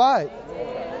overpower light.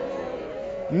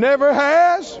 Never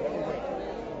has,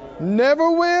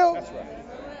 never will. That's right.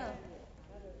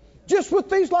 Just with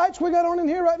these lights we got on in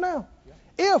here right now.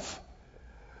 If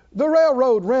the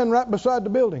railroad ran right beside the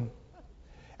building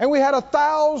and we had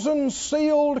 1,000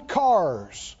 sealed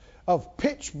cars of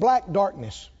pitch black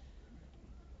darkness,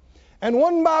 and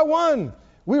one by one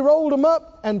we rolled them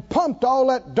up and pumped all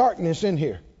that darkness in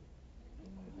here,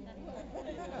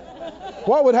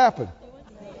 what would happen?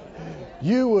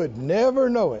 You would never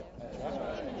know it.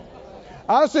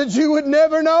 I said you would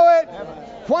never know it.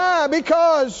 Why?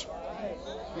 Because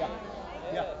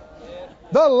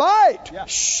the light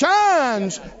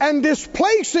shines and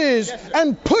displaces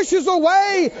and pushes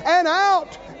away and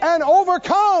out and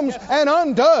overcomes and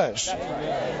undoes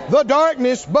the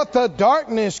darkness, but the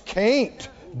darkness can't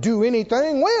do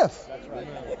anything with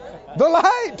the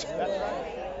light.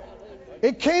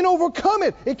 It can't overcome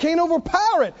it. It can't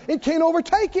overpower it. It can't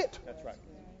overtake it.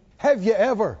 Have you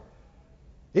ever,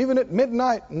 even at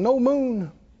midnight, no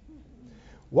moon,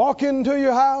 walk into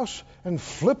your house and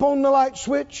flip on the light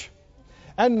switch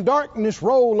and darkness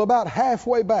roll about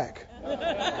halfway back?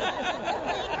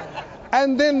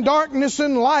 And then darkness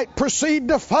and light proceed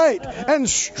to fight and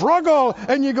struggle,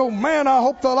 and you go, man, I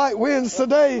hope the light wins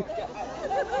today.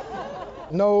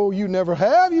 No, you never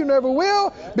have, you never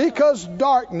will, because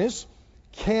darkness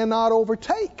cannot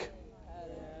overtake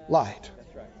light.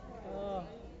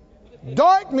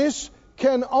 Darkness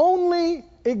can only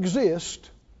exist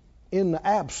in the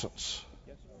absence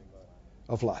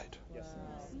of light.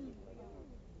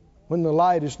 When the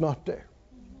light is not there.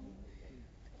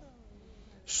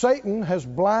 Satan has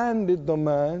blinded the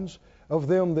minds of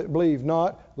them that believe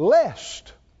not,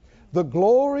 lest the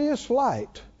glorious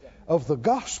light of the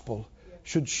gospel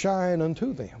should shine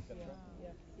unto them.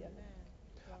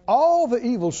 All the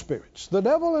evil spirits, the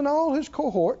devil and all his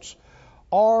cohorts,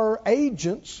 are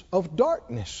agents of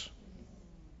darkness.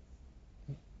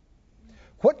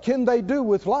 What can they do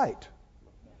with light?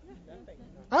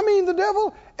 I mean, the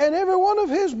devil and every one of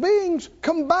his beings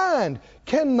combined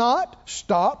cannot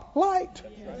stop light.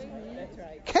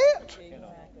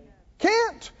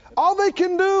 Can't. All they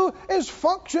can do is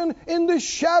function in the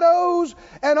shadows,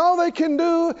 and all they can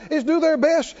do is do their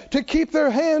best to keep their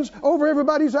hands over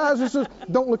everybody's eyes and says,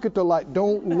 don't look at the light.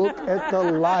 Don't look at the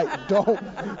light.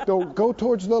 Don't go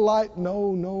towards the light.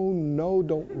 No,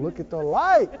 don't look at the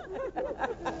light.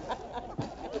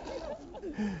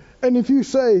 And if you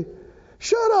say,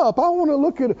 shut up, I want to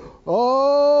look at it.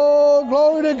 Oh,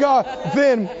 glory to God.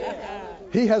 Then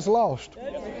he has lost.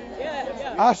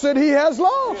 I said he has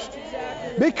lost.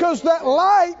 Because that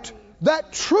light,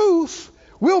 that truth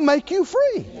will make you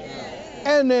free.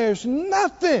 And there's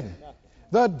nothing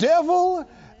the devil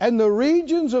and the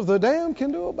regions of the damned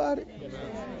can do about it.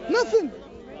 Nothing.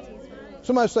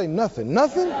 Somebody say nothing.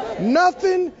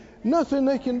 Nothing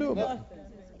they can do about it.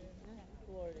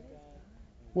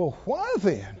 Well, why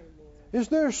then is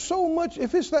there so much,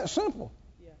 if it's that simple,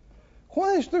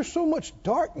 Why is there so much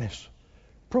darkness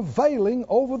prevailing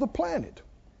over the planet?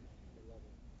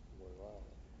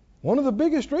 One of the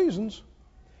biggest reasons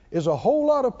is a whole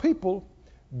lot of people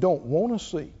don't want to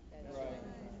see.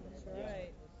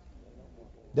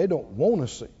 They don't want to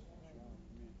see.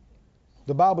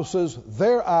 The Bible says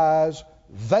their eyes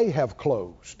they have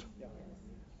closed,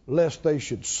 lest they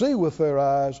should see with their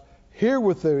eyes, hear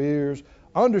with their ears,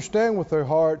 understand with their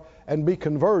heart, and be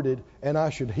converted, and I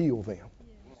should heal them.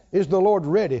 Is the Lord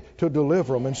ready to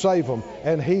deliver them and save them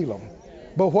and heal them?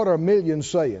 But what are millions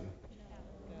saying?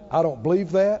 I don't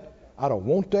believe that. I don't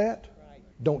want that.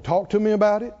 Don't talk to me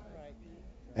about it.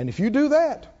 And if you do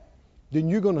that, then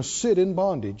you're going to sit in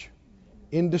bondage,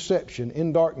 in deception,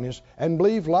 in darkness, and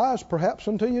believe lies perhaps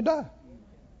until you die.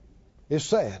 It's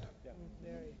sad.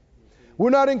 We're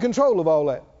not in control of all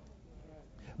that.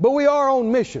 But we are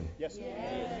on mission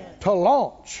to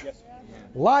launch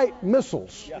light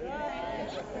missiles,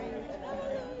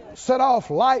 set off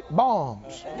light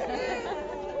bombs,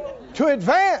 to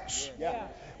advance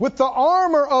with the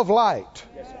armor of light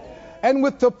and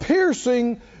with the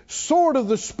piercing sword of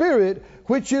the Spirit,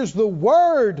 which is the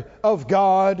Word of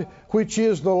God, which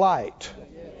is the light.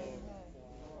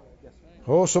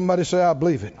 Oh, somebody say, I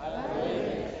believe it.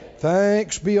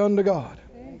 Thanks be unto God.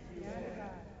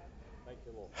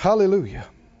 Hallelujah.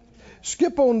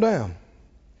 Skip on down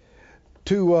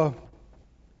to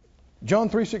John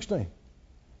 3:16.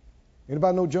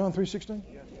 Anybody know John 3:16?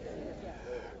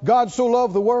 God so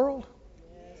loved the world,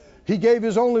 He gave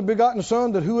His only begotten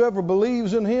Son, that whoever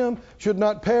believes in Him should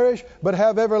not perish, but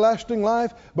have everlasting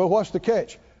life. But what's the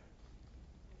catch?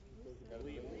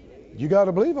 You got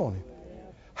to believe on Him.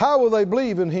 How will they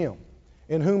believe in Him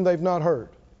in whom they've not heard?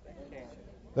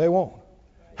 They won't.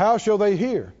 How shall they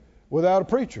hear without a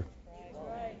preacher?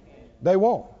 They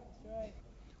won't.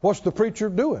 What's the preacher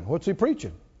doing? What's he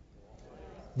preaching?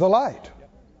 The light,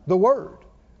 the Word,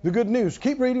 the good news.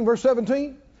 Keep reading verse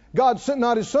 17. God sent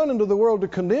not His Son into the world to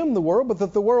condemn the world, but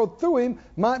that the world through Him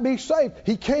might be saved.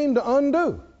 He came to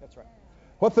undo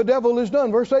what the devil has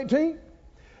done. Verse 18.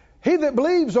 He that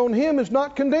believes on Him is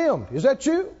not condemned. Is that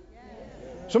you?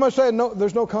 Somebody say, no,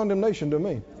 there's no condemnation to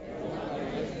me.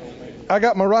 I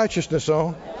got my righteousness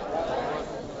on.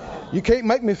 You can't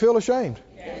make me feel ashamed.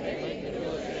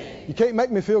 You can't make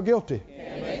me feel guilty.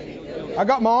 I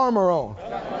got my armor on.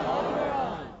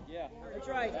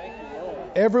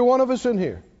 Every one of us in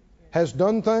here has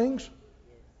done things,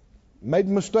 made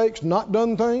mistakes, not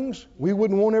done things we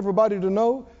wouldn't want everybody to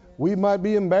know, we might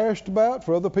be embarrassed about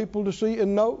for other people to see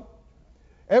and know.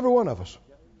 Every one of us.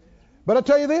 But I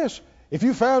tell you this, if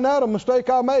you found out a mistake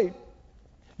I made,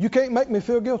 you can't make me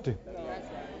feel guilty.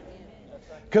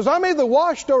 Because I'm either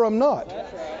washed or I'm not.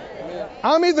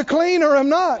 I'm either clean or I'm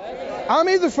not. I'm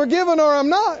either forgiven or I'm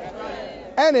not.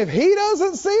 And if He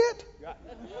doesn't see it,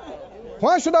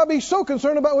 why should I be so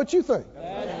concerned about what you think?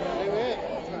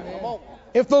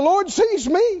 If the Lord sees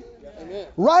me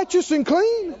righteous and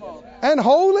clean and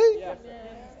holy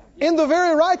in the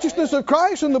very righteousness of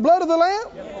Christ and the blood of the Lamb,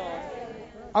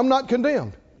 I'm not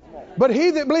condemned. But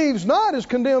he that believes not is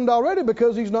condemned already,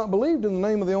 because he's not believed in the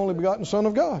name of the only begotten Son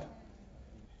of God.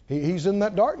 He's in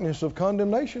that darkness of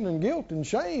condemnation and guilt and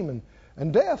shame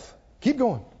and death. Keep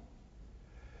going.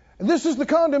 And this is the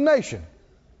condemnation.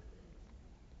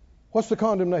 What's the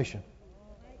condemnation?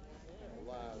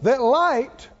 That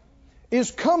light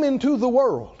is come into the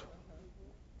world.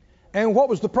 And what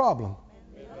was the problem?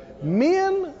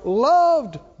 Men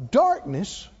loved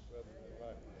darkness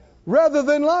rather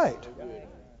than light.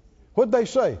 What'd they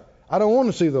say? I don't want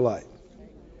to see the light.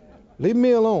 Leave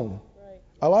me alone.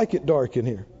 I like it dark in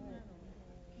here.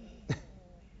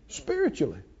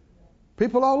 Spiritually,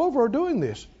 people all over are doing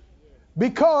this.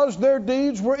 Because their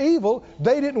deeds were evil,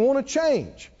 they didn't want to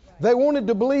change. They wanted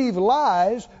to believe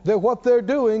lies that what they're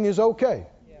doing is okay.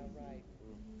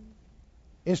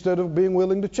 Instead of being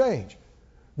willing to change.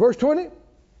 Verse 20.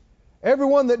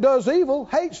 Everyone that does evil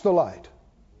hates the light.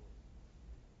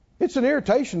 It's an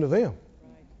irritation to them.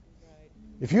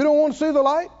 If you don't want to see the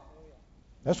light,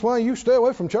 that's why you stay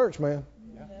away from church, man.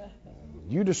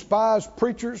 You despise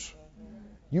preachers.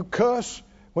 You cuss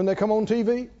when they come on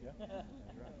TV.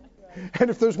 And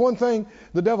if there's one thing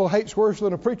the devil hates worse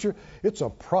than a preacher, it's a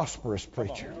prosperous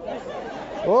preacher.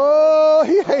 Oh,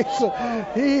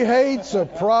 he hates a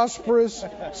prosperous,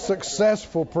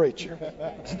 successful preacher.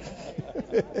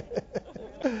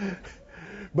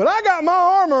 But I got my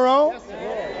armor on.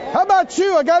 How about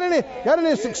you? I got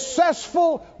any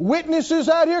successful witnesses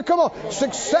out here? Come on,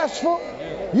 successful.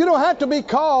 You don't have to be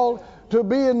called to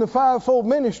be in the fivefold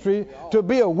ministry to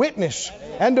be a witness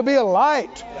and to be a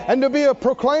light and to be a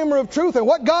proclaimer of truth and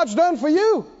what God's done for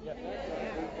you.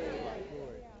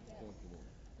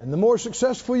 And the more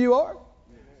successful you are,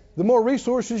 the more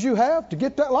resources you have to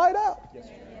get that light out.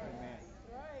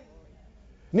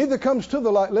 Neither comes to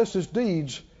the light lest his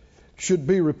deeds should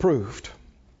be reproved.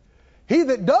 He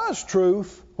that does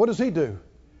truth, what does he do?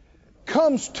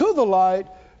 Comes to the light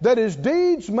that his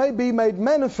deeds may be made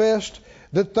manifest,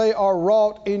 that they are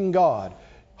wrought in God.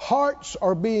 Hearts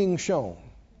are being shown.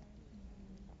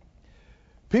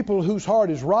 People whose heart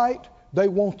is right, they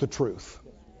want the truth.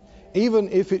 Even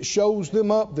if it shows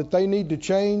them up that they need to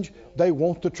change, they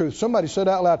want the truth. Somebody said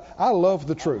out loud, I love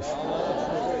the truth.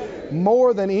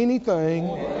 More than anything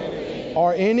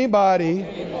or anybody,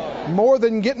 more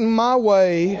than getting my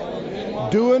way,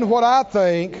 doing what I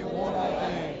think.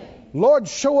 Lord,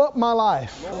 show up my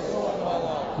life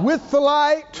with the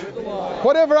light.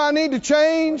 Whatever I need to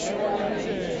change,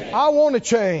 I want to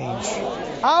change.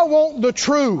 I want the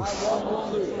truth.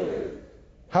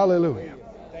 Hallelujah.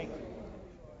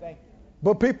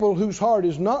 But people whose heart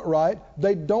is not right,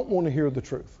 they don't want to hear the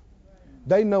truth.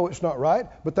 They know it's not right,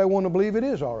 but they want to believe it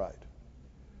is all right.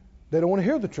 They don't want to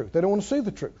hear the truth. They don't want to see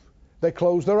the truth. They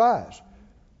close their eyes.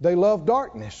 They love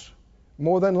darkness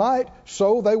more than light,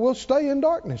 so they will stay in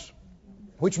darkness,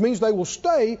 which means they will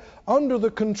stay under the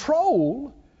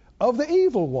control of the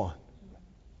evil one.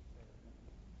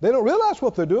 They don't realize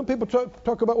what they're doing. People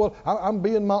talk about, well, I'm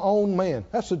being my own man.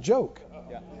 That's a joke.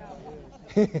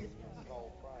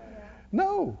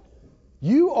 No,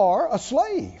 you are a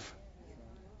slave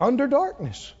under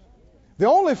darkness. The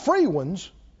only free ones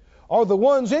are the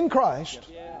ones in Christ,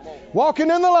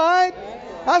 walking in the light.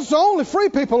 That's the only free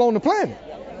people on the planet.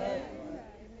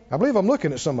 I believe I'm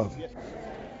looking at some of them.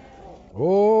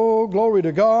 Oh, glory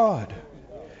to God.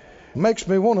 Makes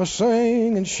me want to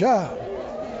sing and shout.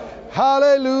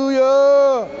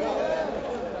 Hallelujah.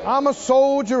 I'm a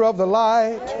soldier of the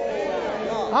light.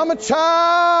 I'm a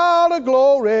child of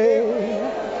glory.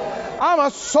 I'm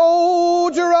a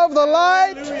soldier of the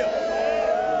light.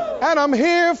 And I'm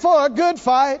here for a good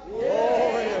fight.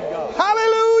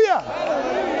 Hallelujah.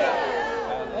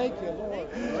 Thank you, Lord.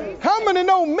 How many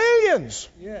know millions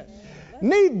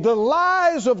need the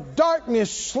lies of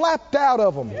darkness slapped out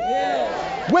of them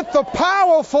with the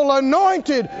powerful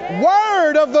anointed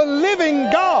word of the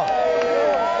living God?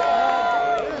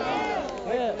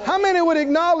 How many would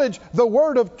acknowledge the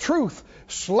word of truth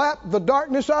slapped the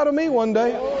darkness out of me one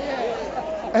day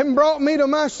and brought me to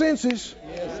my senses?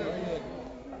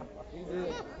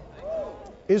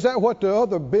 Is that what the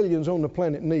other billions on the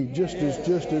planet need? Just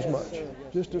as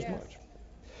much.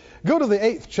 Go to the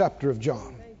 8th chapter of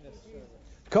John.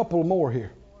 A couple more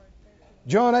here.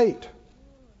 John 8,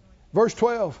 verse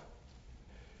 12.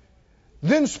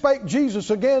 Then spake Jesus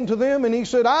again to them, and he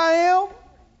said, I am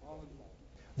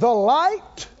the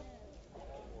light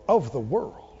of the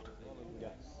world.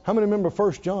 How many remember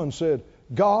 1 John said,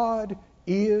 God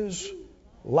is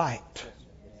light,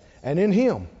 and in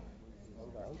him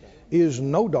is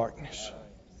no darkness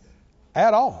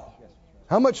at all.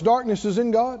 How much darkness is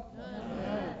in God?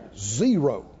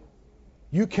 Zero.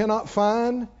 You cannot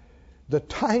find the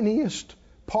tiniest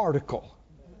particle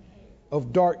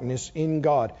of darkness in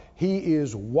God. He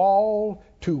is wall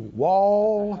to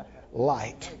wall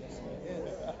light.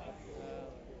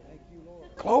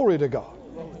 Glory to God.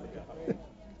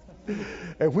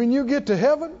 And when you get to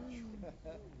heaven,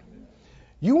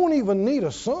 you won't even need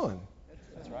a sun.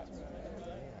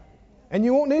 And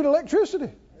you won't need electricity.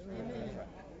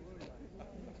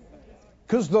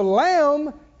 Because the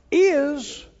Lamb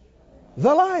is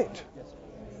the light.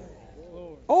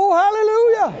 Oh,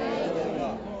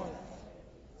 hallelujah.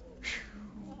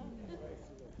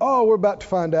 Oh, we're about to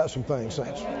find out some things,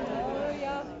 saints.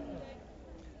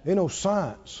 You know,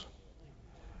 science,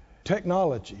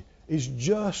 technology is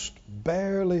just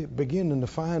barely beginning to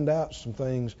find out some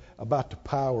things about the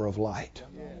power of light.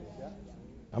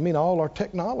 I mean, all our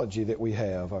technology that we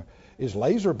have is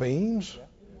laser beams,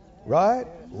 right?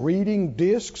 Reading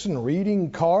discs and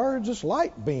reading cards, it's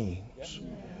light beams.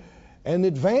 And the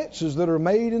advances that are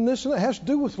made in this and that has to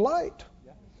do with light.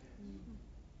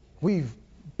 We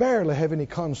barely have any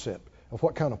concept of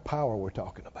what kind of power we're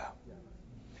talking about.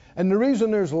 And the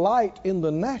reason there's light in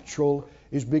the natural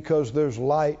is because there's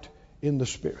light in the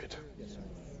spirit.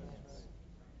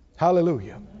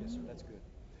 Hallelujah.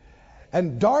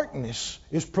 And darkness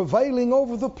is prevailing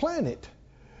over the planet.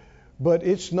 But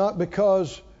it's not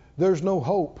because there's no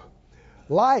hope.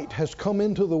 Light has come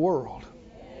into the world.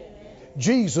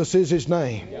 Jesus is his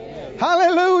name.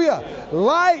 Hallelujah.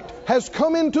 Light has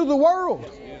come into the world.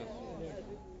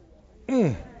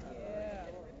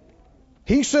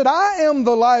 He said, I am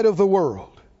the light of the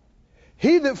world.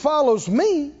 He that follows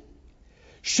me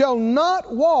shall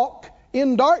not walk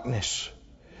in darkness,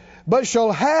 but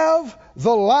shall have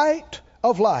the light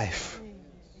of life.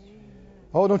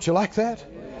 Oh, don't you like that?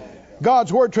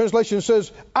 God's Word translation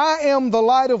says, I am the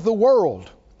light of the world.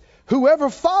 Whoever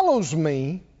follows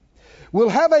me will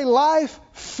have a life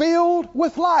filled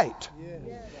with light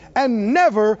and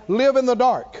never live in the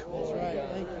dark.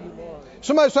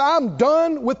 Somebody say, I'm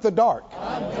done with the dark.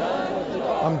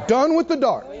 I'm done with the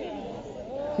dark.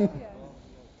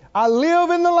 I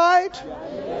live in the light.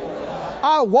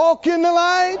 I walk in the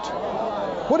light.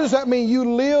 What does that mean?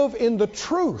 You live in the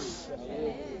truth.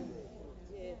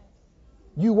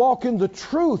 You walk in the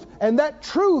truth, and that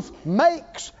truth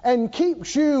makes and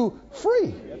keeps you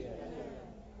free.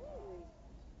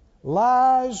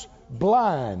 Lies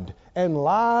blind and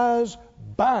lies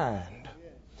bind.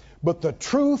 But the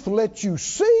truth lets you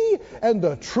see, and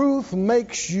the truth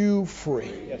makes you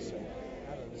free. Yes, sir.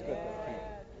 That's good.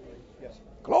 Yes.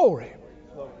 Glory.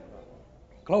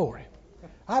 Glory.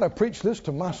 I'd have preached this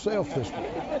to myself this week.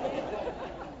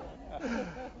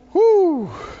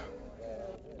 Whoo.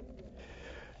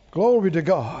 Glory to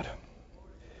God.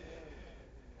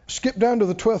 Skip down to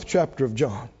the 12th chapter of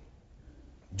John.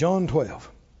 John 12.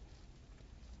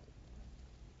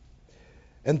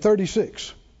 And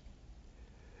 36.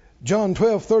 John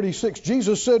 12:36.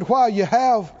 Jesus said, while you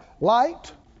have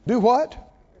light, do what?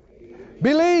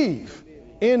 Believe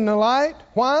in the light.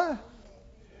 Why?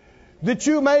 That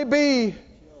you may be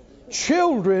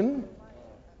children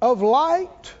of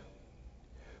light,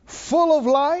 full of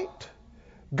light,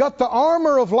 got the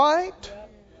armor of light,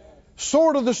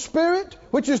 sword of the Spirit,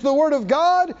 which is the Word of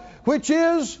God, which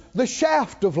is the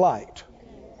shaft of light,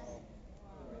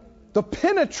 the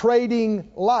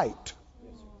penetrating light.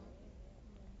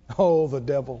 Oh, the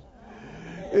devil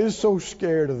is so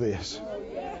scared of this.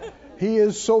 He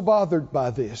is so bothered by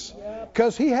this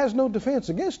because he has no defense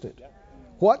against it.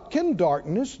 What can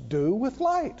darkness do with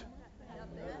light?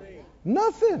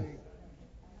 Nothing.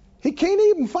 He can't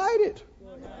even fight it.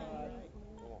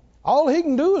 All he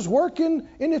can do is work in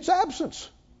its absence.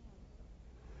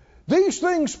 These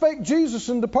things spake Jesus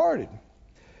and departed.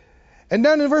 And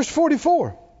down in verse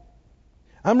 44,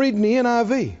 I'm reading the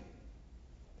NIV.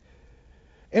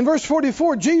 In verse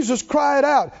 44, Jesus cried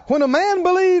out, when a man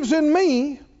believes in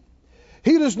me,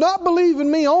 he does not believe in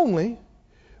me only,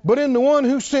 but in the one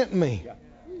who sent me.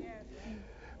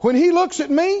 When he looks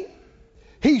at me,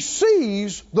 he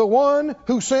sees the one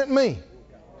who sent me.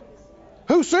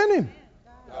 Who sent him?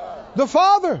 The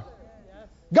Father.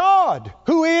 God,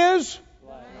 who is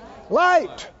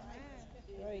light.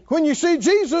 When you see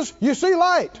Jesus, you see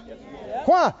light.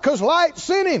 Why? Because light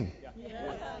sent him.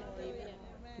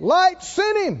 Light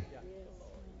sent him.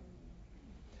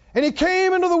 And he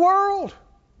came into the world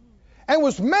and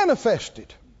was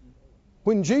manifested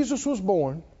when Jesus was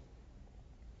born.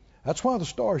 That's why the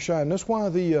stars shine. That's why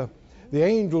the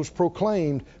angels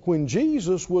proclaimed when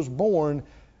Jesus was born,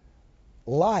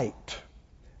 light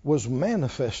was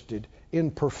manifested in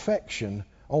perfection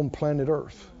on planet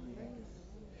Earth.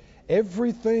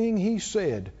 Everything he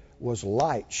said was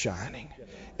light shining.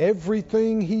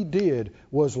 Everything he did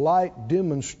was light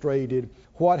demonstrated.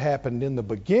 What happened in the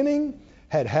beginning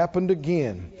had happened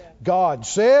again. God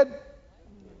said,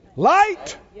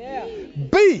 light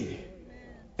be.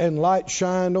 And light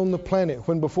shined on the planet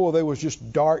when before there was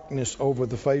just darkness over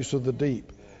the face of the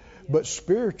deep. But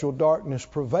spiritual darkness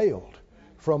prevailed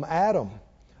from Adam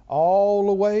all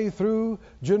the way through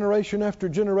generation after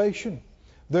generation.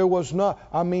 There was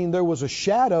a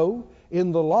shadow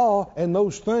in the law and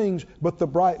those things, but the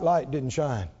bright light didn't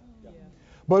shine.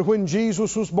 But when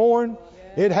Jesus was born,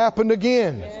 it happened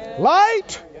again.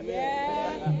 Light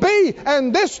be.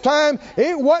 And this time,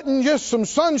 it wasn't just some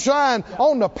sunshine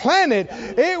on the planet.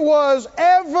 It was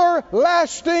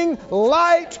everlasting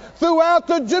light throughout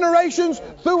the generations,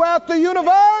 throughout the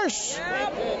universe.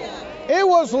 It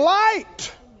was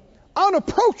light,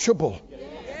 unapproachable,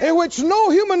 in which no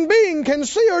human being can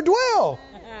see or dwell.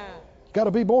 Got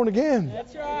to be born again.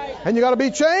 That's right. And you got to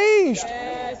be changed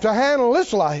to handle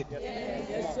this light.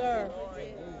 Yes, sir.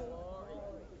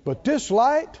 But this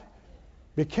light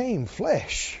became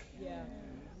flesh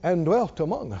and dwelt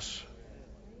among us.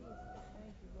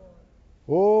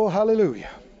 Oh, hallelujah.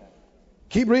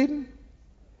 Keep reading.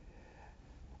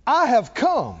 I have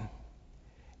come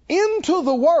into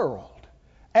the world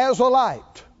as a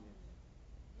light,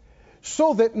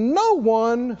 so that no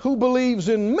one who believes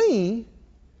in me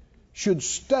should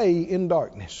stay in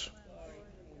darkness.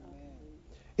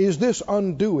 Is this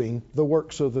undoing the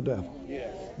works of the devil?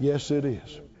 Yes, it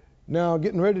is. Now,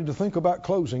 getting ready to think about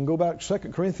closing, go back to 2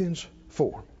 Corinthians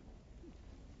 4.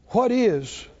 What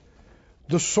is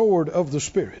the sword of the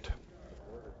Spirit?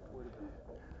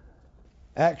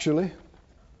 Actually,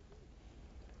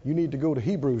 You need to go to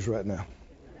Hebrews right now.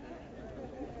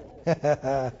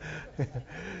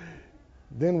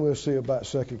 Then we'll see about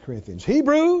 2 Corinthians.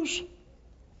 Hebrews,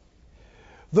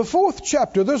 the 4th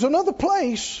chapter. There's another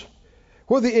place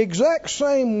where the exact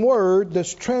same word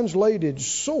that's translated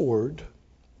sword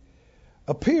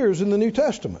appears in the New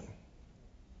Testament.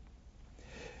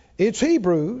 It's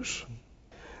Hebrews,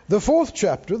 the 4th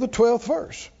chapter, the 12th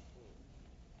verse.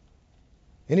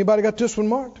 Anybody got this one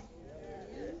marked?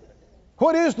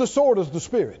 What is the sword of the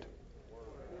Spirit?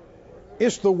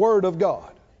 It's the Word of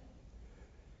God.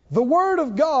 The Word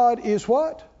of God is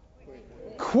what?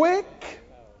 Quick.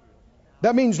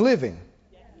 That means living.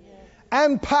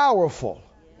 And powerful.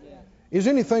 Is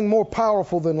anything more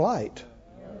powerful than light?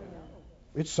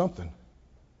 It's something.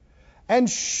 And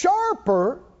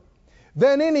sharper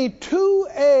than any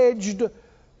two-edged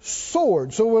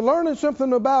sword. So we're learning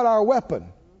something about our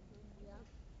weapon.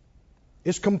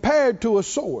 It's compared to a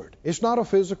sword. It's not a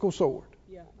physical sword.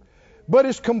 But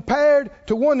it's compared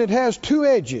to one that has two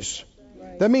edges.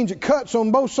 That means it cuts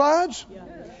on both sides.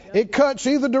 It cuts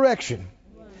either direction.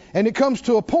 And it comes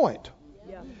to a point.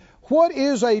 What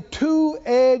is a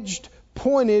two-edged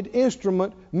pointed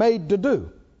instrument made to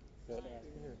do?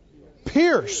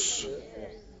 Pierce.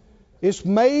 It's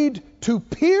made to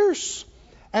pierce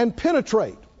and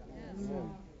penetrate.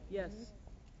 Yes.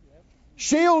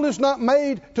 Shield is not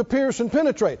made to pierce and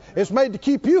penetrate. It's made to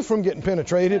keep you from getting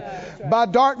penetrated by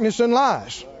darkness and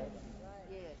lies.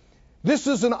 This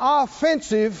is an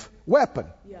offensive weapon.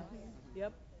 Yeah.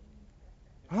 Yep.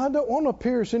 I don't want to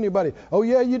pierce anybody. Oh,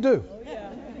 yeah, you do. Yeah.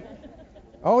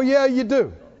 Oh, yeah, you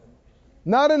do.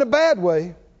 Not in a bad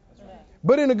way,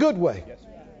 but in a good way.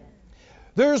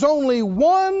 There's only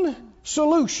one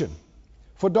solution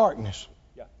for darkness.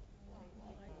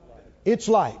 It's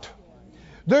light.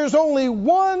 There's only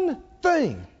one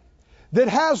thing that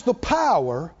has the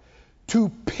power to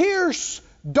pierce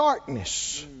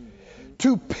darkness,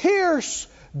 to pierce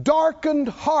darkened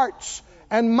hearts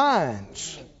and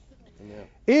minds.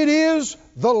 It is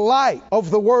the light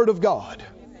of the Word of God.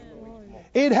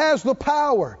 It has the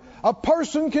power. A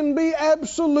person can be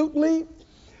absolutely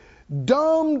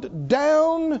dumbed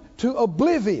down to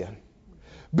oblivion,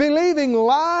 believing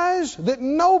lies that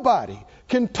nobody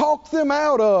can talk them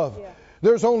out of.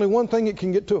 There's only one thing that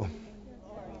can get to them.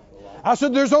 I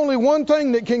said there's only one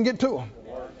thing that can get to them.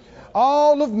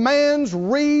 All of man's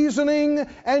reasoning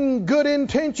and good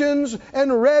intentions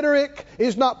and rhetoric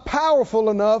is not powerful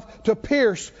enough to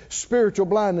pierce spiritual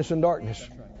blindness and darkness.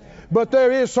 But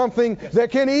there is something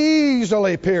that can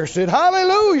easily pierce it.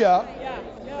 Hallelujah.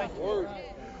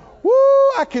 Woo,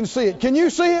 I can see it. Can you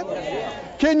see it?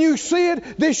 Can you see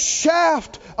it? This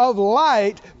shaft of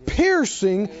light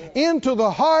piercing into the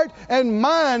heart and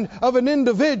mind of an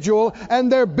individual,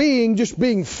 and their being just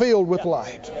being filled with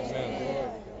light.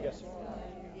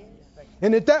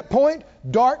 And at that point,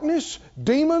 darkness,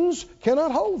 demons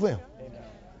cannot hold them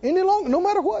any longer, no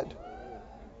matter what.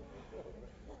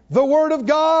 The Word of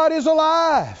God is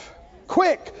alive,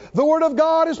 quick. The Word of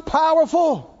God is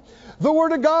powerful. The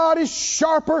Word of God is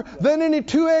sharper than any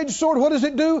two-edged sword. What does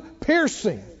it do?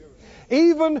 Piercing.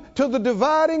 Even to the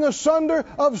dividing asunder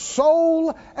of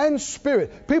soul and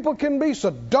spirit. People can be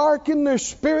so dark in their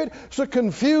spirit, so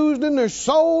confused in their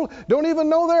soul, don't even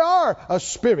know there are a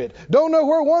spirit. Don't know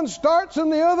where one starts and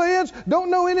the other ends.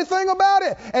 Don't know anything about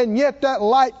it. And yet that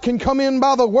light can come in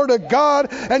by the Word of God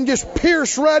and just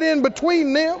pierce right in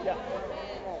between them.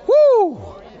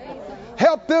 Woo!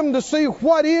 Help them to see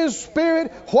what is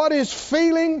spirit, what is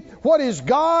feeling, what is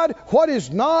God, what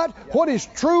is not, what is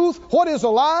truth, what is a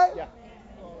lie.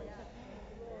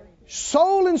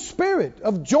 Soul and spirit,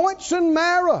 of joints and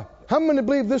marrow. How many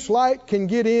believe this light can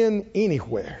get in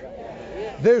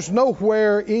anywhere? There's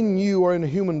nowhere in you or in a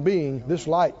human being this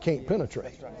light can't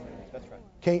penetrate,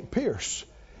 can't pierce.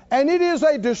 And it is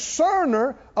a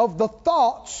discerner of the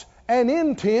thoughts and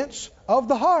intents of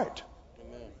the heart.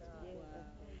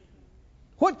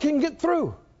 What can get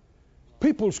through?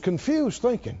 People's confused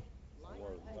thinking.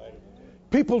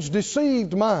 People's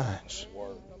deceived minds.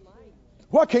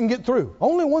 What can get through?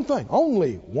 Only one thing.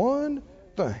 Only one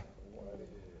thing.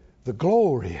 The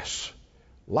glorious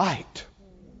light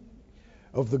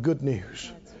of the good news.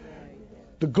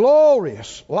 The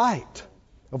glorious light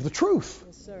of the truth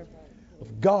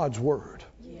of God's Word.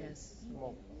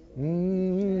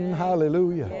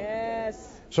 Hallelujah.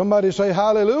 Yes. Somebody say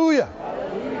hallelujah.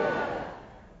 Hallelujah.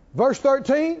 Verse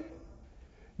 13.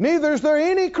 Neither is there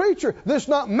any creature that's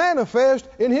not manifest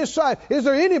in His sight. Is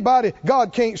there anybody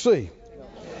God can't see?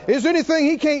 Is there anything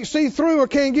He can't see through or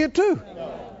can't get to?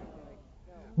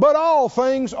 But all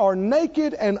things are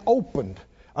naked and opened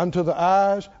unto the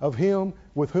eyes of Him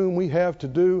with whom we have to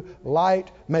do.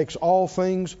 Light makes all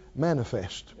things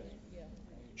manifest.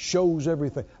 Shows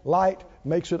everything. Light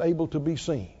makes it able to be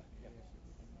seen.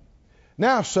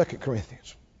 Now 2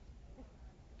 Corinthians.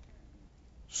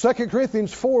 2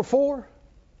 Corinthians 4:4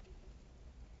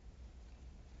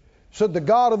 said the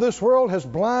God of this world has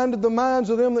blinded the minds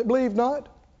of them that believe not.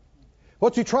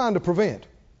 What's he trying to prevent?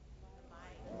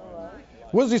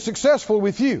 Was he successful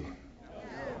with you?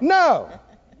 No.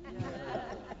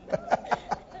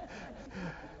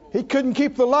 He couldn't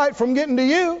keep the light from getting to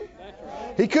you.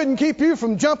 He couldn't keep you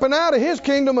from jumping out of his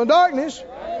kingdom of darkness.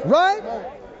 Right?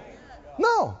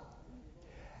 No.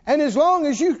 And as long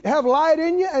as you have light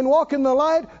in you and walk in the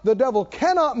light, the devil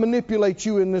cannot manipulate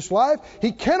you in this life.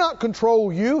 He cannot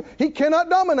control you. He cannot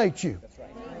dominate you.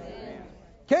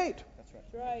 Can't.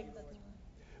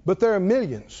 But there are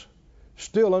millions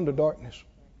still under darkness,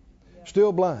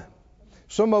 still blind.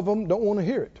 Some of them don't want to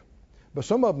hear it, but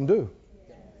some of them do.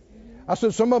 I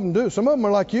said some of them do. Some of them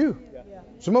are like you.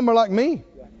 Some of them are like me.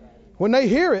 When they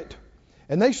hear it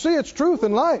and they see its truth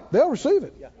and light, they'll receive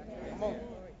it.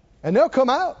 And they'll come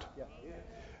out.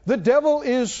 The devil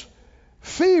is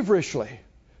feverishly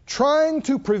trying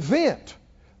to prevent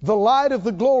the light of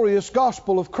the glorious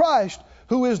gospel of Christ,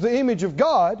 who is the image of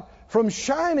God, from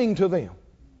shining to them.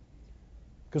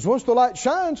 Because once the light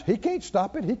shines, he can't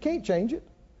stop it. He can't change it.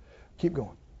 Keep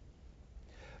going.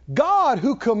 God,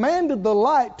 who commanded the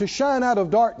light to shine out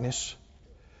of darkness,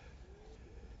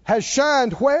 has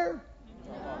shined where?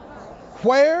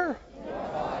 Where?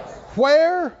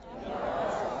 Where?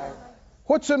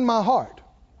 What's in my heart?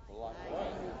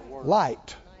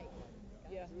 Light.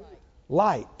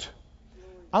 Light.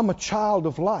 I'm a child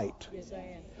of light.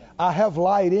 I have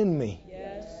light in me.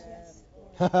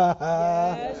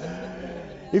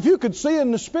 If you could see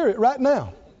in the spirit right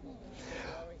now,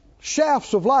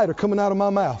 shafts of light are coming out of my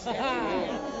mouth.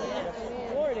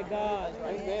 Glory to God.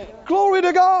 Glory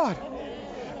to God.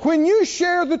 When you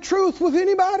share the truth with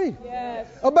anybody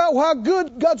about how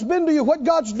good God's been to you, what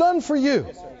God's done for you,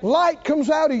 light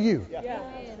comes out of you.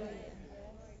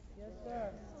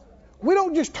 We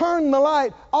don't just turn the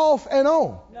light off and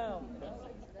on.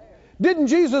 Didn't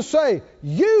Jesus say,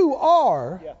 you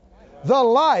are the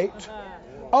light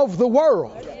of the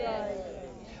world?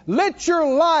 Let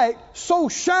your light so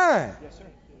shine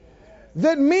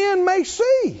that men may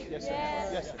see.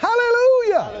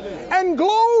 Hallelujah. And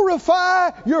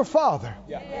glorify your Father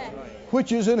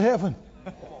which is in heaven.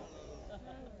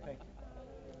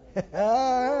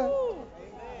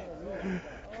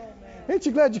 Ain't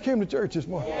you glad you came to church this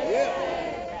morning?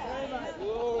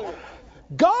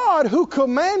 God, who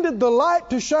commanded the light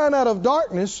to shine out of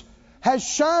darkness, has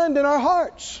shined in our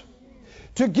hearts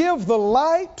to give the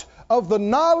light of the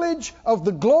knowledge of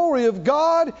the glory of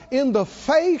God in the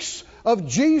face of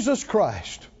Jesus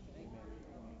Christ.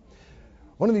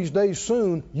 One of these days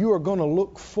soon, you are going to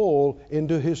look full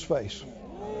into His face.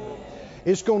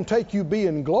 It's going to take you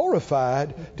being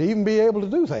glorified to even be able to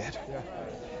do that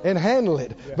and handle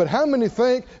it. But how many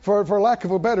think, for lack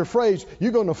of a better phrase,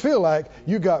 you're going to feel like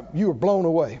you were blown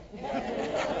away?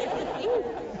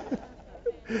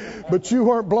 But you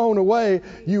weren't blown away.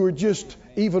 You were just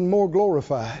even more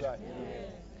glorified.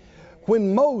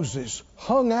 When Moses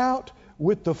hung out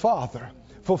with the Father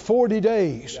for 40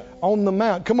 days on the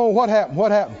mount. Come on, what happened?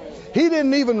 What happened? He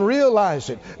didn't even realize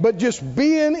it. But just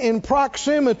being in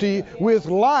proximity with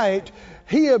light,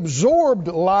 he absorbed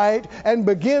light and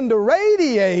began to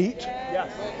radiate.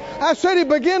 I said he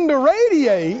began to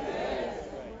radiate.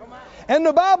 And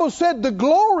the Bible said the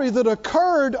glory that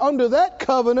occurred under that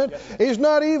covenant is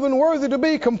not even worthy to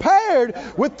be compared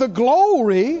with the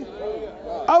glory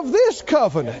of this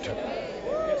covenant.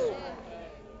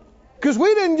 Because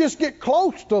we didn't just get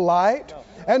close to light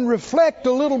and reflect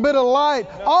a little bit of light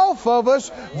off of us.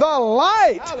 The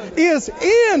light is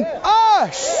in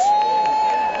us.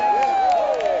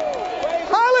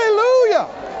 Hallelujah.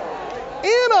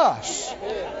 In us.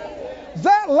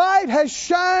 That light has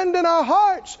shined in our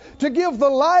hearts to give the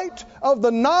light of the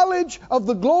knowledge of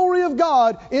the glory of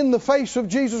God in the face of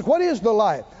Jesus. What is the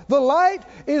light? The light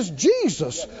is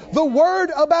Jesus. The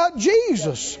Word about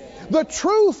Jesus. The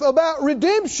truth about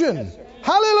redemption.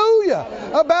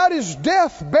 Hallelujah. About His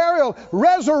death, burial,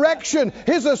 resurrection,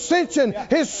 His ascension,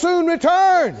 His soon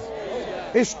return.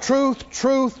 It's truth,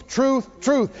 truth, truth,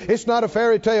 truth. It's not a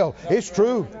fairy tale. It's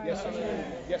true.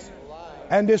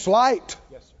 And it's light.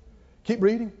 Keep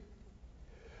reading.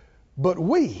 But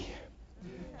we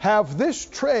have this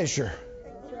treasure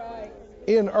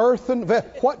in earthen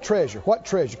vessels. What treasure? What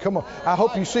treasure? Come on. I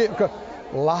hope you see it.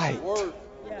 Light.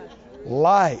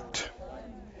 Light.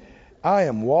 I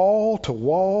am wall to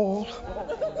wall.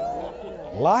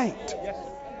 Light.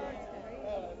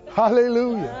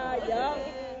 Hallelujah.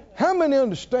 How many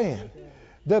understand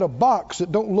that a box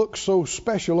that don't look so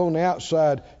special on the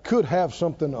outside could have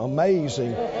something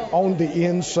amazing on the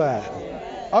inside?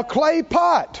 A clay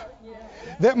pot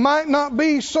that might not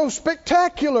be so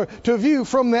spectacular to view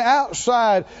from the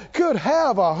outside could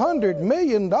have $100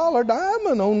 million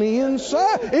diamond on the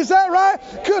inside. Is that right?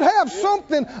 Could have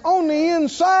something on the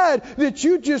inside that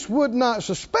you just would not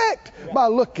suspect by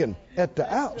looking at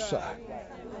the outside.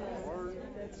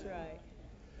 That's right.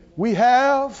 We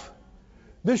have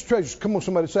this treasure. Come on,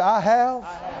 somebody say, I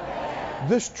have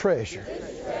this treasure,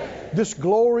 this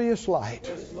glorious light,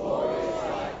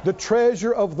 the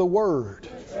treasure of the Word,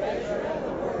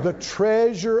 the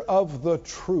treasure of the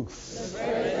truth.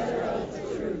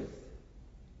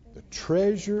 The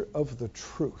treasure of the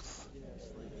truth,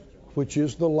 which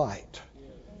is the light,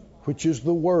 which is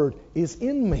the Word, is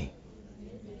in me.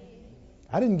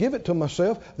 I didn't give it to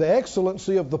myself. The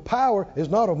excellency of the power is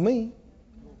not of me.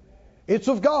 It's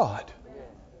of God.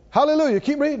 Hallelujah.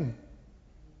 Keep reading.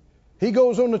 He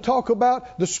goes on to talk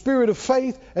about the spirit of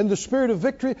faith and the spirit of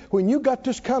victory. When you got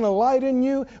this kind of light in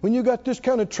you, when you got this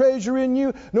kind of treasure in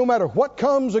you, no matter what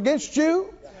comes against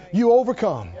you, you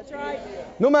overcome. That's right.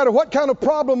 No matter what kind of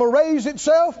problem arrays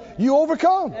itself, you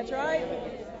overcome. That's right.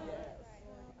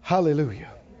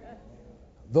 Hallelujah.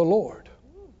 The Lord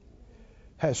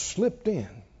has slipped in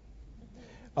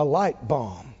a light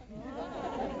bomb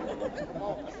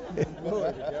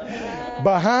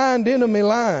behind enemy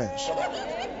lines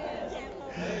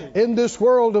in this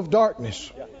world of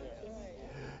darkness.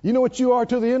 You know what you are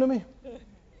to the enemy?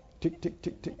 Tick, tick,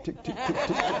 tick, tick, tick, tick, tick,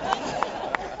 tick.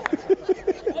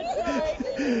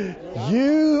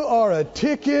 You are a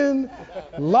ticking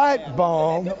light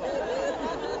bomb.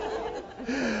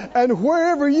 And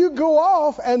wherever you go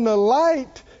off and the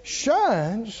light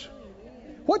shines,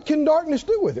 what can darkness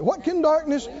do with it? What can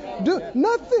darkness do?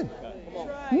 Nothing.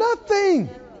 Nothing.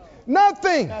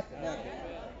 Nothing.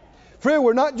 Friend,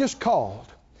 we're not just called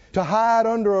to hide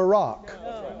under a rock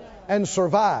and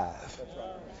survive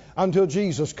until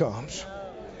Jesus comes.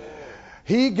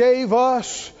 He gave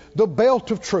us the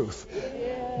belt of truth,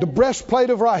 the breastplate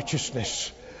of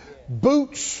righteousness,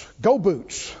 boots, go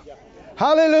boots.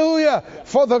 Hallelujah,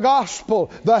 for the gospel,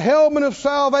 the helmet of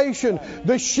salvation,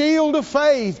 the shield of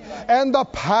faith, and the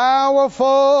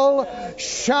powerful,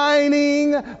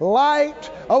 shining light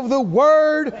of the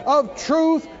word of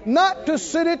truth. Not to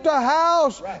sit at the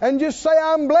house and just say,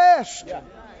 I'm blessed,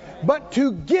 but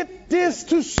to get this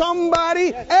to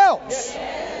somebody else.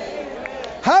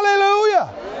 Hallelujah,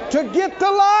 to get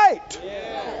the light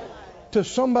to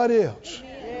somebody else.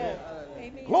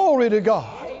 Glory to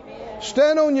God.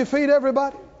 Stand on your feet,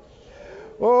 everybody.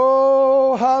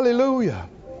 Oh, hallelujah.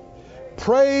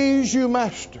 Praise you,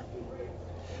 Master.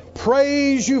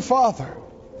 Praise you, Father.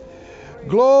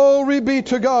 Glory be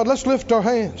to God. Let's lift our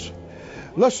hands.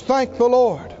 Let's thank the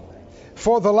Lord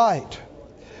for the light.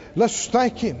 Let's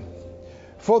thank Him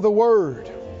for the Word.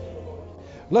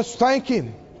 Let's thank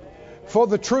Him for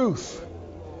the truth.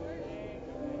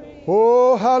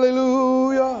 Oh,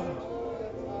 hallelujah.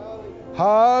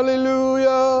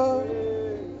 Hallelujah.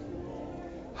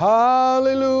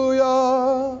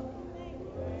 Hallelujah.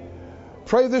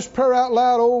 Pray this prayer out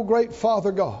loud. Oh, great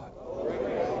Father God.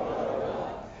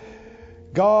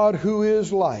 God who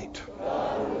is light.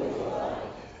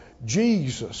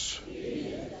 Jesus,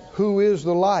 who is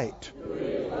the light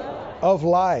of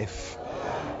life.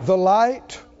 The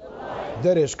light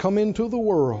that has come into the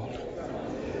world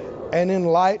and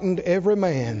enlightened every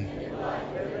man.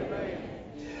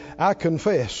 I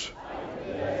confess,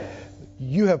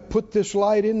 you have put this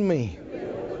light in me.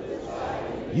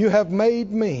 You have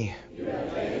made me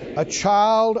a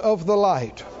child of the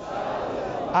light.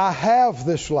 I have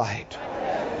this light,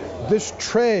 this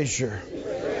treasure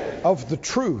of the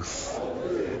truth,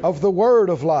 of the word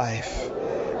of life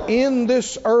in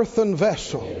this earthen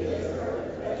vessel.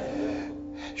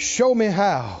 Show me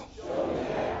how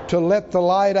to let the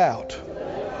light out,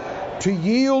 to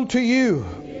yield to you,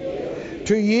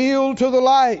 to yield to the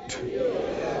light,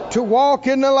 to walk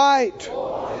in the light,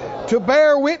 to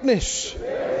bear witness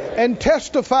and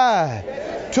testify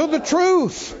to the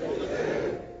truth.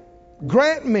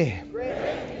 Grant me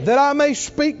that I may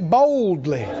speak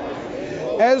boldly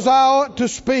as I ought to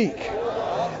speak,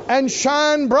 and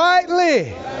shine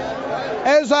brightly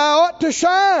as I ought to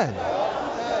shine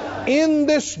in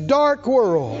this dark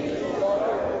world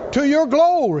to your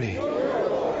glory.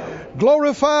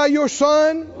 Glorify your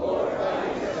Son,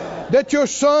 that your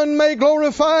Son may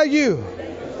glorify you.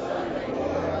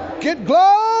 Get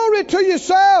glory to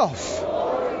yourself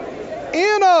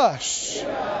in us,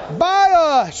 by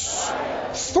us,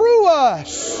 through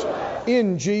us,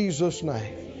 In Jesus'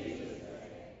 name.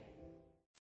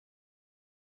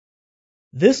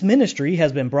 This ministry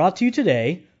has been brought to you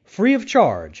today free of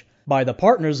charge by the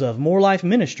partners of More Life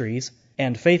Ministries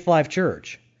and Faith Life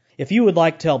Church. If you would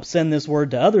like to help send this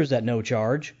word to others at no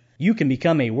charge, you can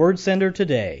become a word sender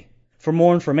today. For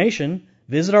more information,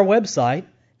 visit our website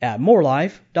at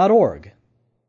morelife.org.